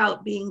really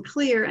about being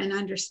clear and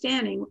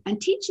understanding and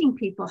teaching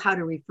people how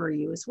to refer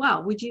you as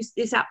well.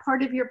 Is that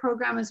part of your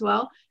program as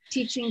well?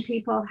 Teaching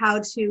people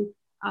how to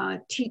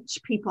teach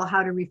people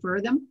how to refer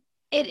them?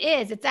 It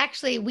is. It's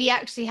actually, we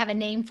actually have a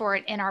name for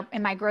it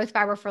in my Growth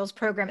by Referrals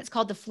program. It's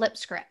called the flip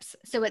scripts.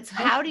 So it's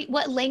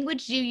what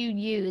language do you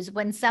use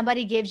when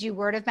somebody gives you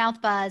word of mouth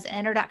buzz, an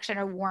introduction,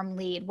 or warm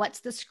lead?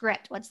 What's the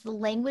script? What's the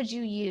language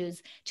you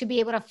use to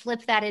be able to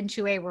flip that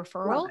into a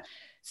referral,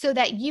 so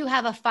that you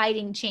have a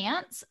fighting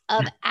chance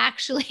of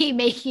actually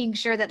making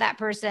sure that that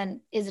person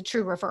is a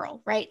true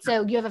referral, right?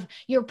 So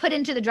you're put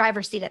into the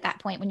driver's seat at that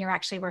point when you're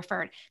actually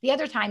referred. The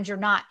other times you're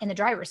not in the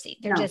driver's seat.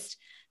 They're just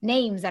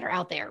names that are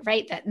out there,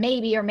 right? That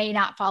maybe or may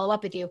not follow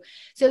up with you.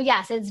 So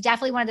yes, it's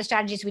definitely one of the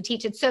strategies we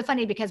teach. It's so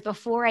funny because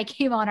before I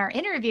came on our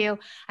interview,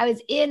 I was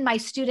in my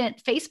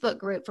student Facebook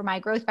group for my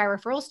Growth by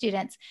Referral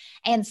students,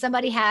 and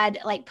somebody had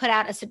like put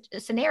out a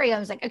scenario. I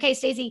was like, okay,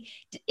 Stacey,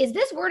 is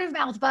this word of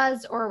mouth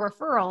buzz or a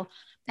referral?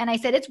 And I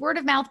said, it's word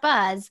of mouth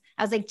buzz.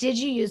 I was like, did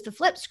you use the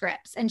flip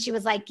scripts? And she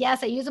was like,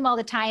 yes, I use them all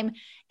the time.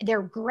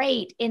 They're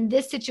great. In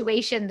this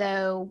situation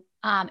though,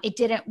 it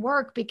didn't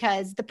work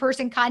because the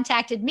person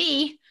contacted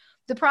me.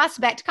 The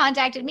prospect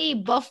contacted me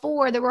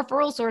before the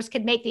referral source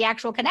could make the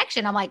actual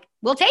connection. I'm like,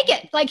 we'll take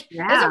it. Like,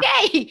 it's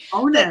okay.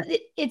 But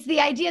it's the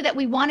idea that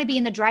we want to be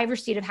in the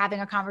driver's seat of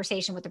having a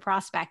conversation with the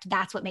prospect.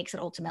 That's what makes it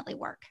ultimately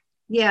work.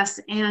 Yes.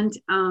 And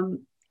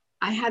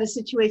I had a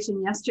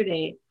situation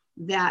yesterday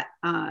that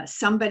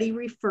somebody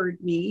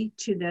referred me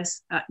to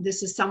this.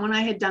 This is someone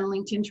I had done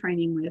LinkedIn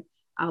training with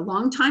a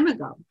long time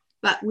ago.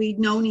 but we'd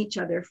known each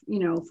other,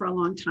 for a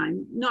long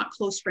time, not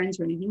close friends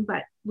or anything,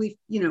 but we've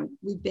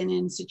been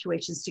in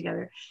situations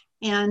together.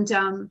 And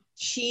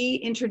she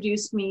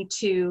introduced me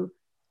to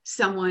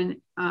someone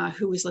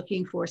who was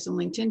looking for some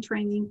LinkedIn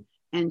training,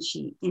 and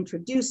she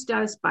introduced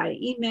us by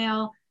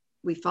email.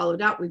 We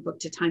followed up, we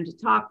booked a time to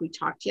talk. We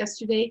talked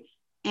yesterday,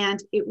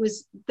 and it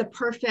was the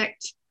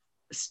perfect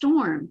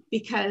storm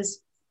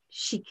because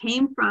she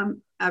came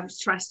from a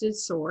trusted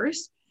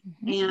source.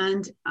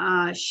 Mm-hmm.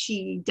 And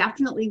she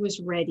definitely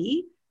was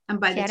ready. And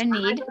by the time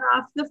I got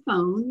off the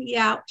phone,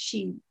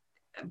 she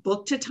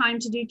booked a time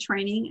to do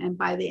training. And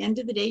by the end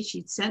of the day,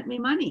 she'd sent me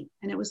money.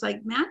 And it was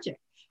like magic.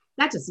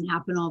 That doesn't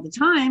happen all the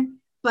time,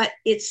 but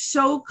it's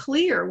so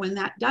clear when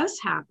that does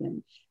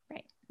happen.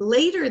 Right.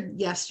 Later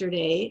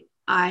yesterday,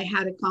 I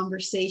had a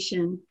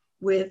conversation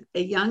with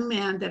a young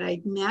man that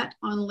I'd met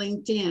on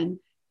LinkedIn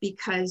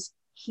because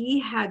he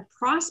had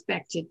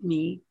prospected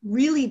me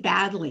really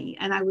badly.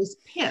 And I was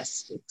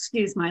pissed,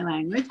 excuse my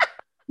language,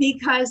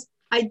 because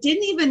I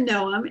didn't even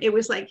know him. It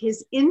was like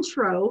his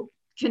intro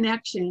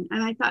connection.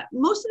 And I thought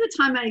most of the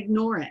time I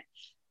ignore it.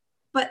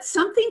 But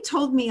something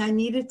told me I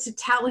needed to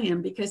tell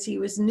him because he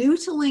was new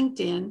to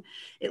LinkedIn.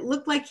 It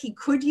looked like he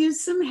could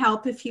use some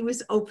help if he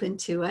was open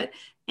to it.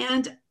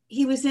 And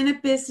he was in a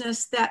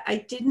business that I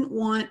didn't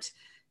want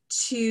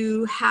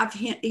to have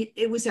him.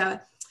 It was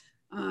a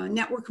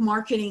network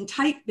marketing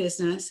type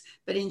business,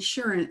 but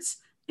insurance.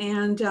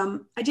 And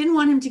I didn't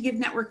want him to give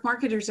network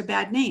marketers a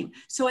bad name.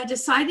 So I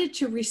decided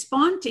to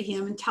respond to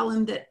him and tell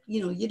him that,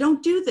 you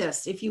don't do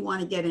this if you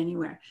want to get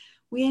anywhere.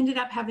 We ended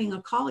up having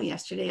a call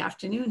yesterday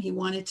afternoon. He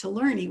wanted to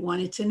learn, he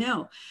wanted to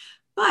know,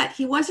 but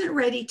he wasn't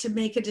ready to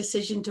make a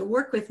decision to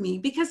work with me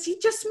because he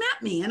just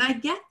met me, and I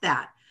get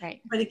that.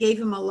 Right. But it gave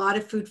him a lot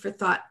of food for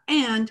thought.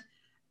 And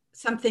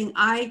something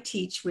I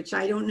teach, which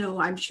I don't know,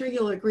 I'm sure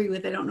you'll agree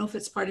with. I don't know if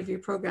it's part of your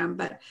program,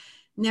 but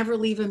never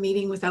leave a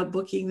meeting without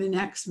booking the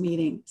next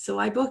meeting. So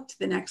I booked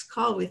the next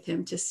call with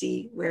him to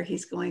see where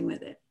he's going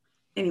with it.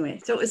 Anyway,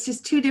 so it was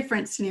just two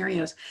different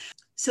scenarios.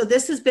 So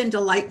this has been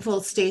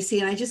delightful, Stacy.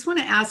 And I just want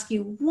to ask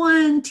you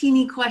one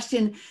teeny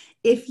question,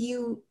 if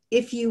you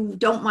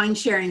don't mind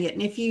sharing it.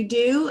 And if you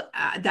do,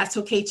 that's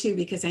okay too,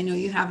 because I know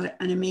you have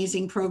an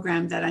amazing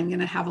program that I'm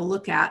going to have a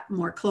look at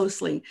more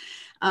closely.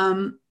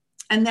 And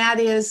that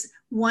is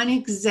one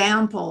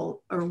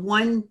example or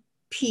one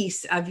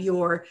piece of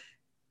your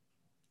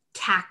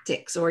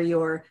tactics or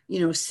your,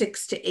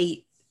 6 to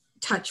 8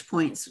 touch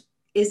points.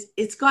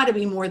 It's got to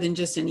be more than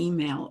just an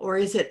email, or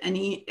is it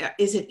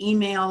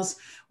emails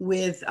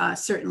with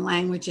certain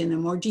language in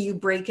them, or do you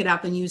break it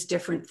up and use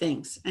different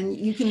things? And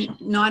you can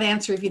not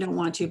answer if you don't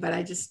want to, but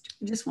I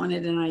just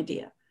wanted an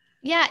idea.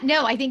 Yeah,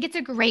 no, I think it's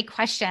a great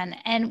question.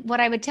 And what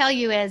I would tell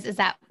you is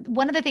that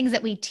one of the things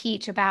that we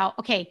teach about,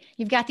 okay,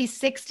 you've got these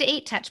 6 to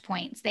 8 touch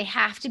points. They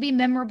have to be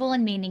memorable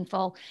and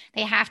meaningful.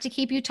 They have to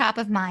keep you top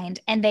of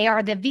mind. And they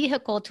are the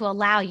vehicle to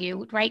allow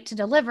you, right, to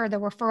deliver the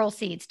referral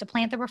seeds, to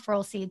plant the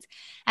referral seeds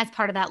as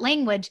part of that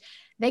language.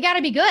 They got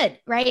to be good,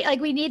 right? Like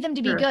we need them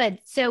to be good.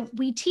 So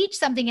we teach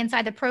something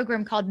inside the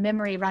program called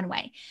Memory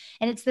Runway.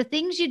 And it's the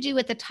things you do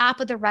at the top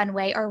of the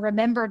runway are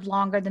remembered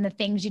longer than the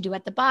things you do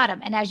at the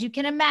bottom. And as you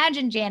can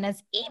imagine,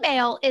 Janice,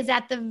 email is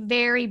at the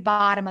very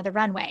bottom of the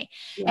runway.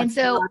 Yes, and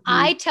so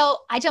I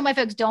tell my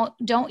folks,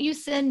 don't you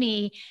send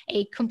me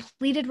a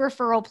completed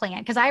referral plan,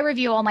 because I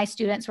review all my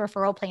students'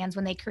 referral plans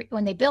when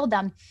they build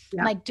them.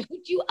 Yeah. I'm like,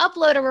 don't you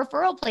upload a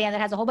referral plan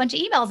that has a whole bunch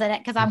of emails in it,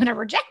 because I'm going to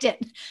reject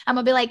it. I'm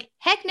going to be like,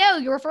 heck no,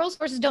 your referral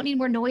sources don't need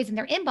more noise in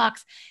their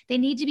inbox. They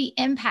need to be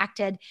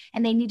impacted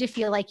and they need to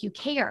feel like you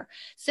care.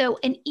 So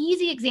an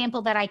easy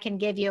example that I can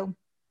give you,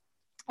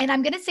 and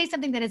I'm going to say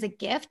something that is a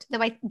gift.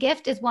 The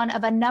gift is one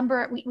of a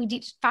number. We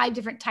teach 5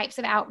 different types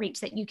of outreach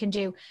that you can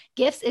do.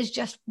 Gifts is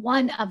just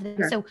one of them.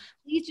 Sure. So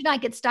please do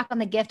not get stuck on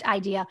the gift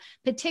idea,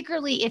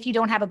 particularly if you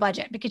don't have a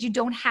budget, because you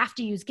don't have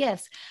to use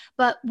gifts.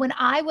 But when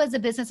I was a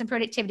business and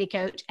productivity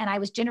coach and I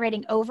was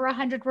generating over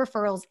 100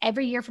 referrals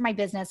every year for my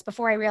business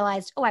before I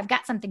realized, oh, I've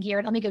got something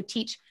here. Let me go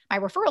teach my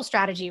referral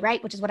strategy,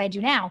 right? Which is what I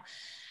do now.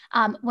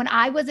 When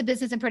I was a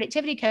business and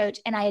productivity coach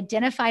and I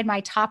identified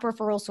my top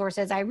referral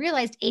sources, I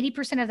realized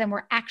 80% of them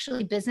were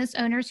actually business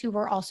owners who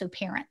were also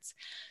parents.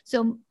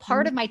 So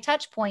part of my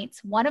touch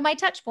points, one of my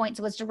touch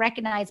points was to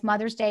recognize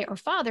Mother's Day or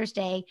Father's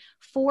Day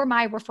for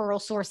my referral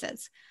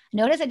sources.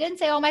 Notice I didn't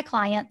say all my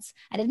clients.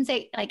 I didn't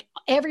say like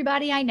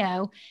everybody I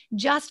know,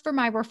 just for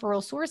my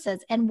referral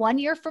sources. And one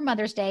year for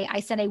Mother's Day,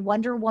 I sent a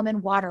Wonder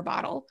Woman water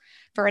bottle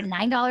for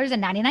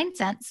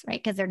 $9.99,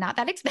 right? Because they're not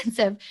that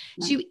expensive,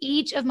 to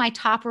each of my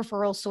top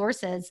referral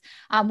sources,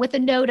 with a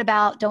note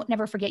about don't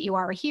never forget you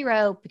are a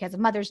hero because of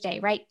Mother's Day,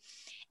 right?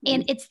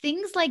 And it's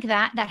things like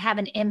that that have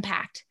an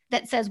impact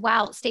that says,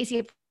 wow,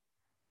 Stacy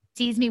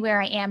sees me where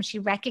I am. She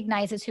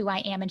recognizes who I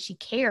am and she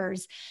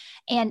cares.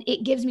 And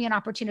it gives me an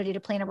opportunity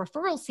to plant a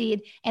referral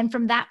seed. And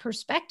from that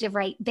perspective,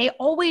 right, they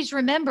always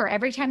remember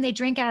every time they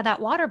drink out of that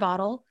water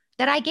bottle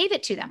that I gave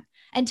it to them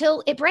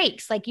until it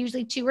breaks, like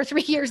usually 2 or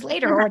 3 years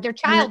later, or their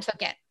child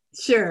took it.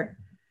 Sure.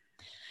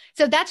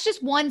 So that's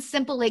just one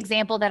simple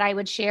example that I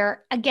would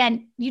share.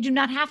 Again, you do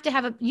not have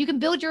to you can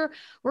build your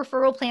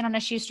referral plan on a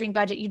shoestring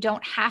budget. You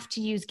don't have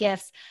to use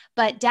gifts,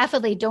 but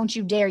definitely don't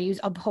you dare use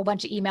a whole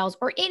bunch of emails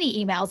or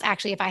any emails,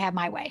 actually, if I have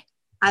my way.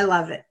 I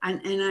love it.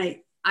 And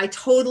I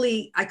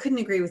couldn't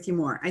agree with you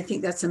more. I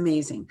think that's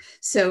amazing.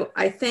 So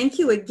I thank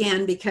you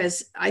again,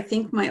 because I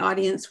think my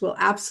audience will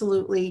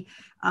absolutely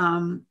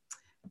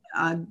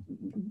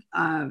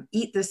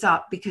eat this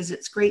up, because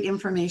it's great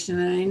information.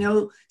 And I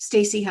know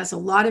Stacy has a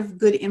lot of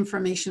good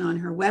information on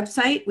her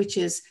website, which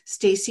is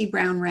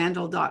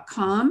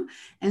stacybrownrandall.com.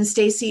 And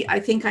Stacy,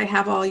 I think I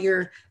have all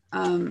your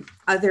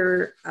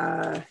other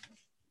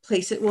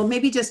places. Well,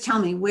 maybe just tell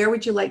me, where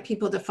would you like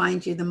people to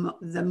find you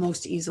the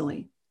most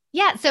easily?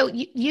 Yeah. So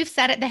you've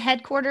said it. The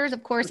headquarters,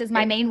 of course, is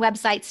my main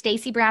website,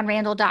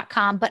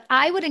 stacybrownrandall.com. But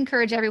I would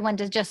encourage everyone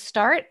to just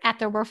start at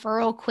the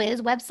referral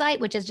quiz website,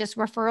 which is just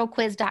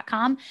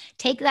referralquiz.com.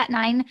 Take that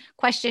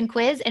 9-question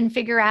quiz and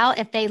figure out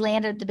if they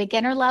land at the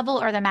beginner level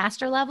or the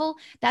master level.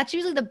 That's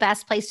usually the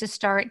best place to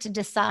start to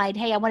decide,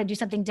 hey, I want to do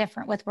something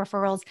different with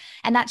referrals.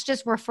 And that's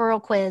just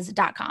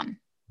referralquiz.com.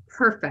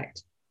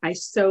 Perfect. I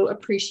so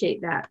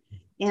appreciate that.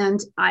 And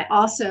I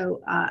also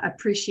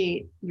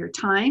appreciate your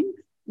time,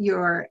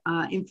 your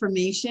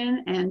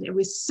information, and it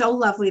was so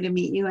lovely to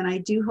meet you. And I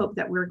do hope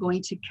that we're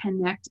going to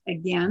connect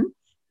again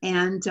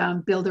and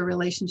build a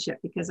relationship,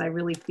 because I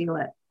really feel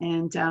it.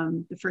 And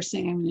the first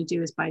thing I'm going to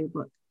do is buy your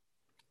book.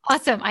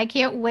 Awesome. I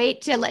can't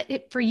wait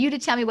for you to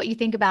tell me what you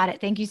think about it.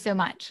 Thank you so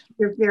much.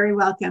 You're very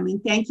welcome.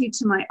 And thank you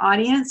to my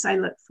audience. I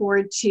look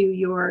forward to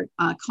your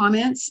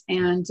comments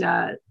and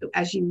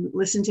as you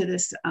listen to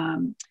this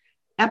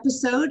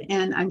episode,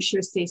 and I'm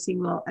sure Stacy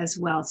will as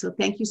well. So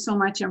thank you so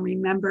much, and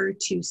remember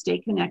to stay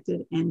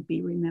connected and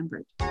be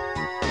remembered.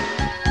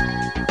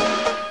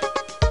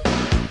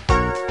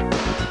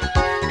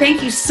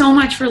 Thank you so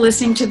much for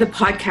listening to the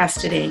podcast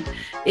today.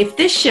 If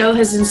this show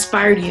has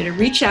inspired you to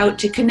reach out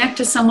to connect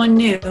to someone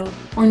new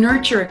or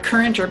nurture a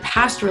current or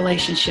past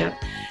relationship,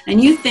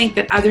 and you think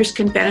that others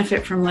can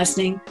benefit from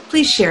listening,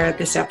 please share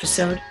this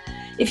episode.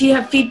 If you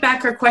have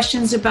feedback or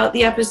questions about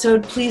the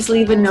episode, please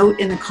leave a note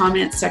in the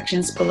comment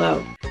sections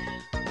below.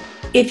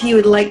 If you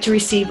would like to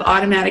receive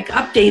automatic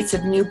updates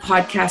of new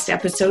podcast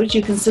episodes,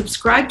 you can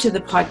subscribe to the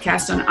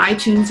podcast on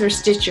iTunes or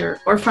Stitcher,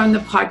 or from the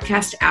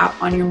podcast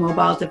app on your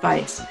mobile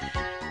device.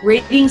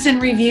 Ratings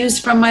and reviews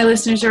from my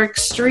listeners are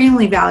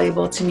extremely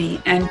valuable to me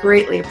and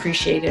greatly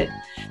appreciated.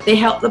 They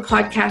help the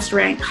podcast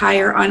rank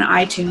higher on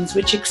iTunes,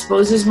 which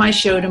exposes my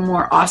show to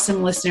more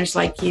awesome listeners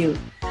like you.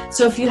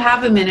 So if you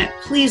have a minute,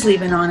 please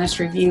leave an honest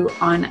review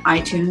on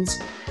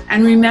iTunes.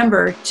 And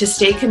remember to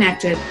stay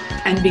connected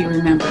and be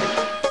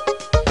remembered.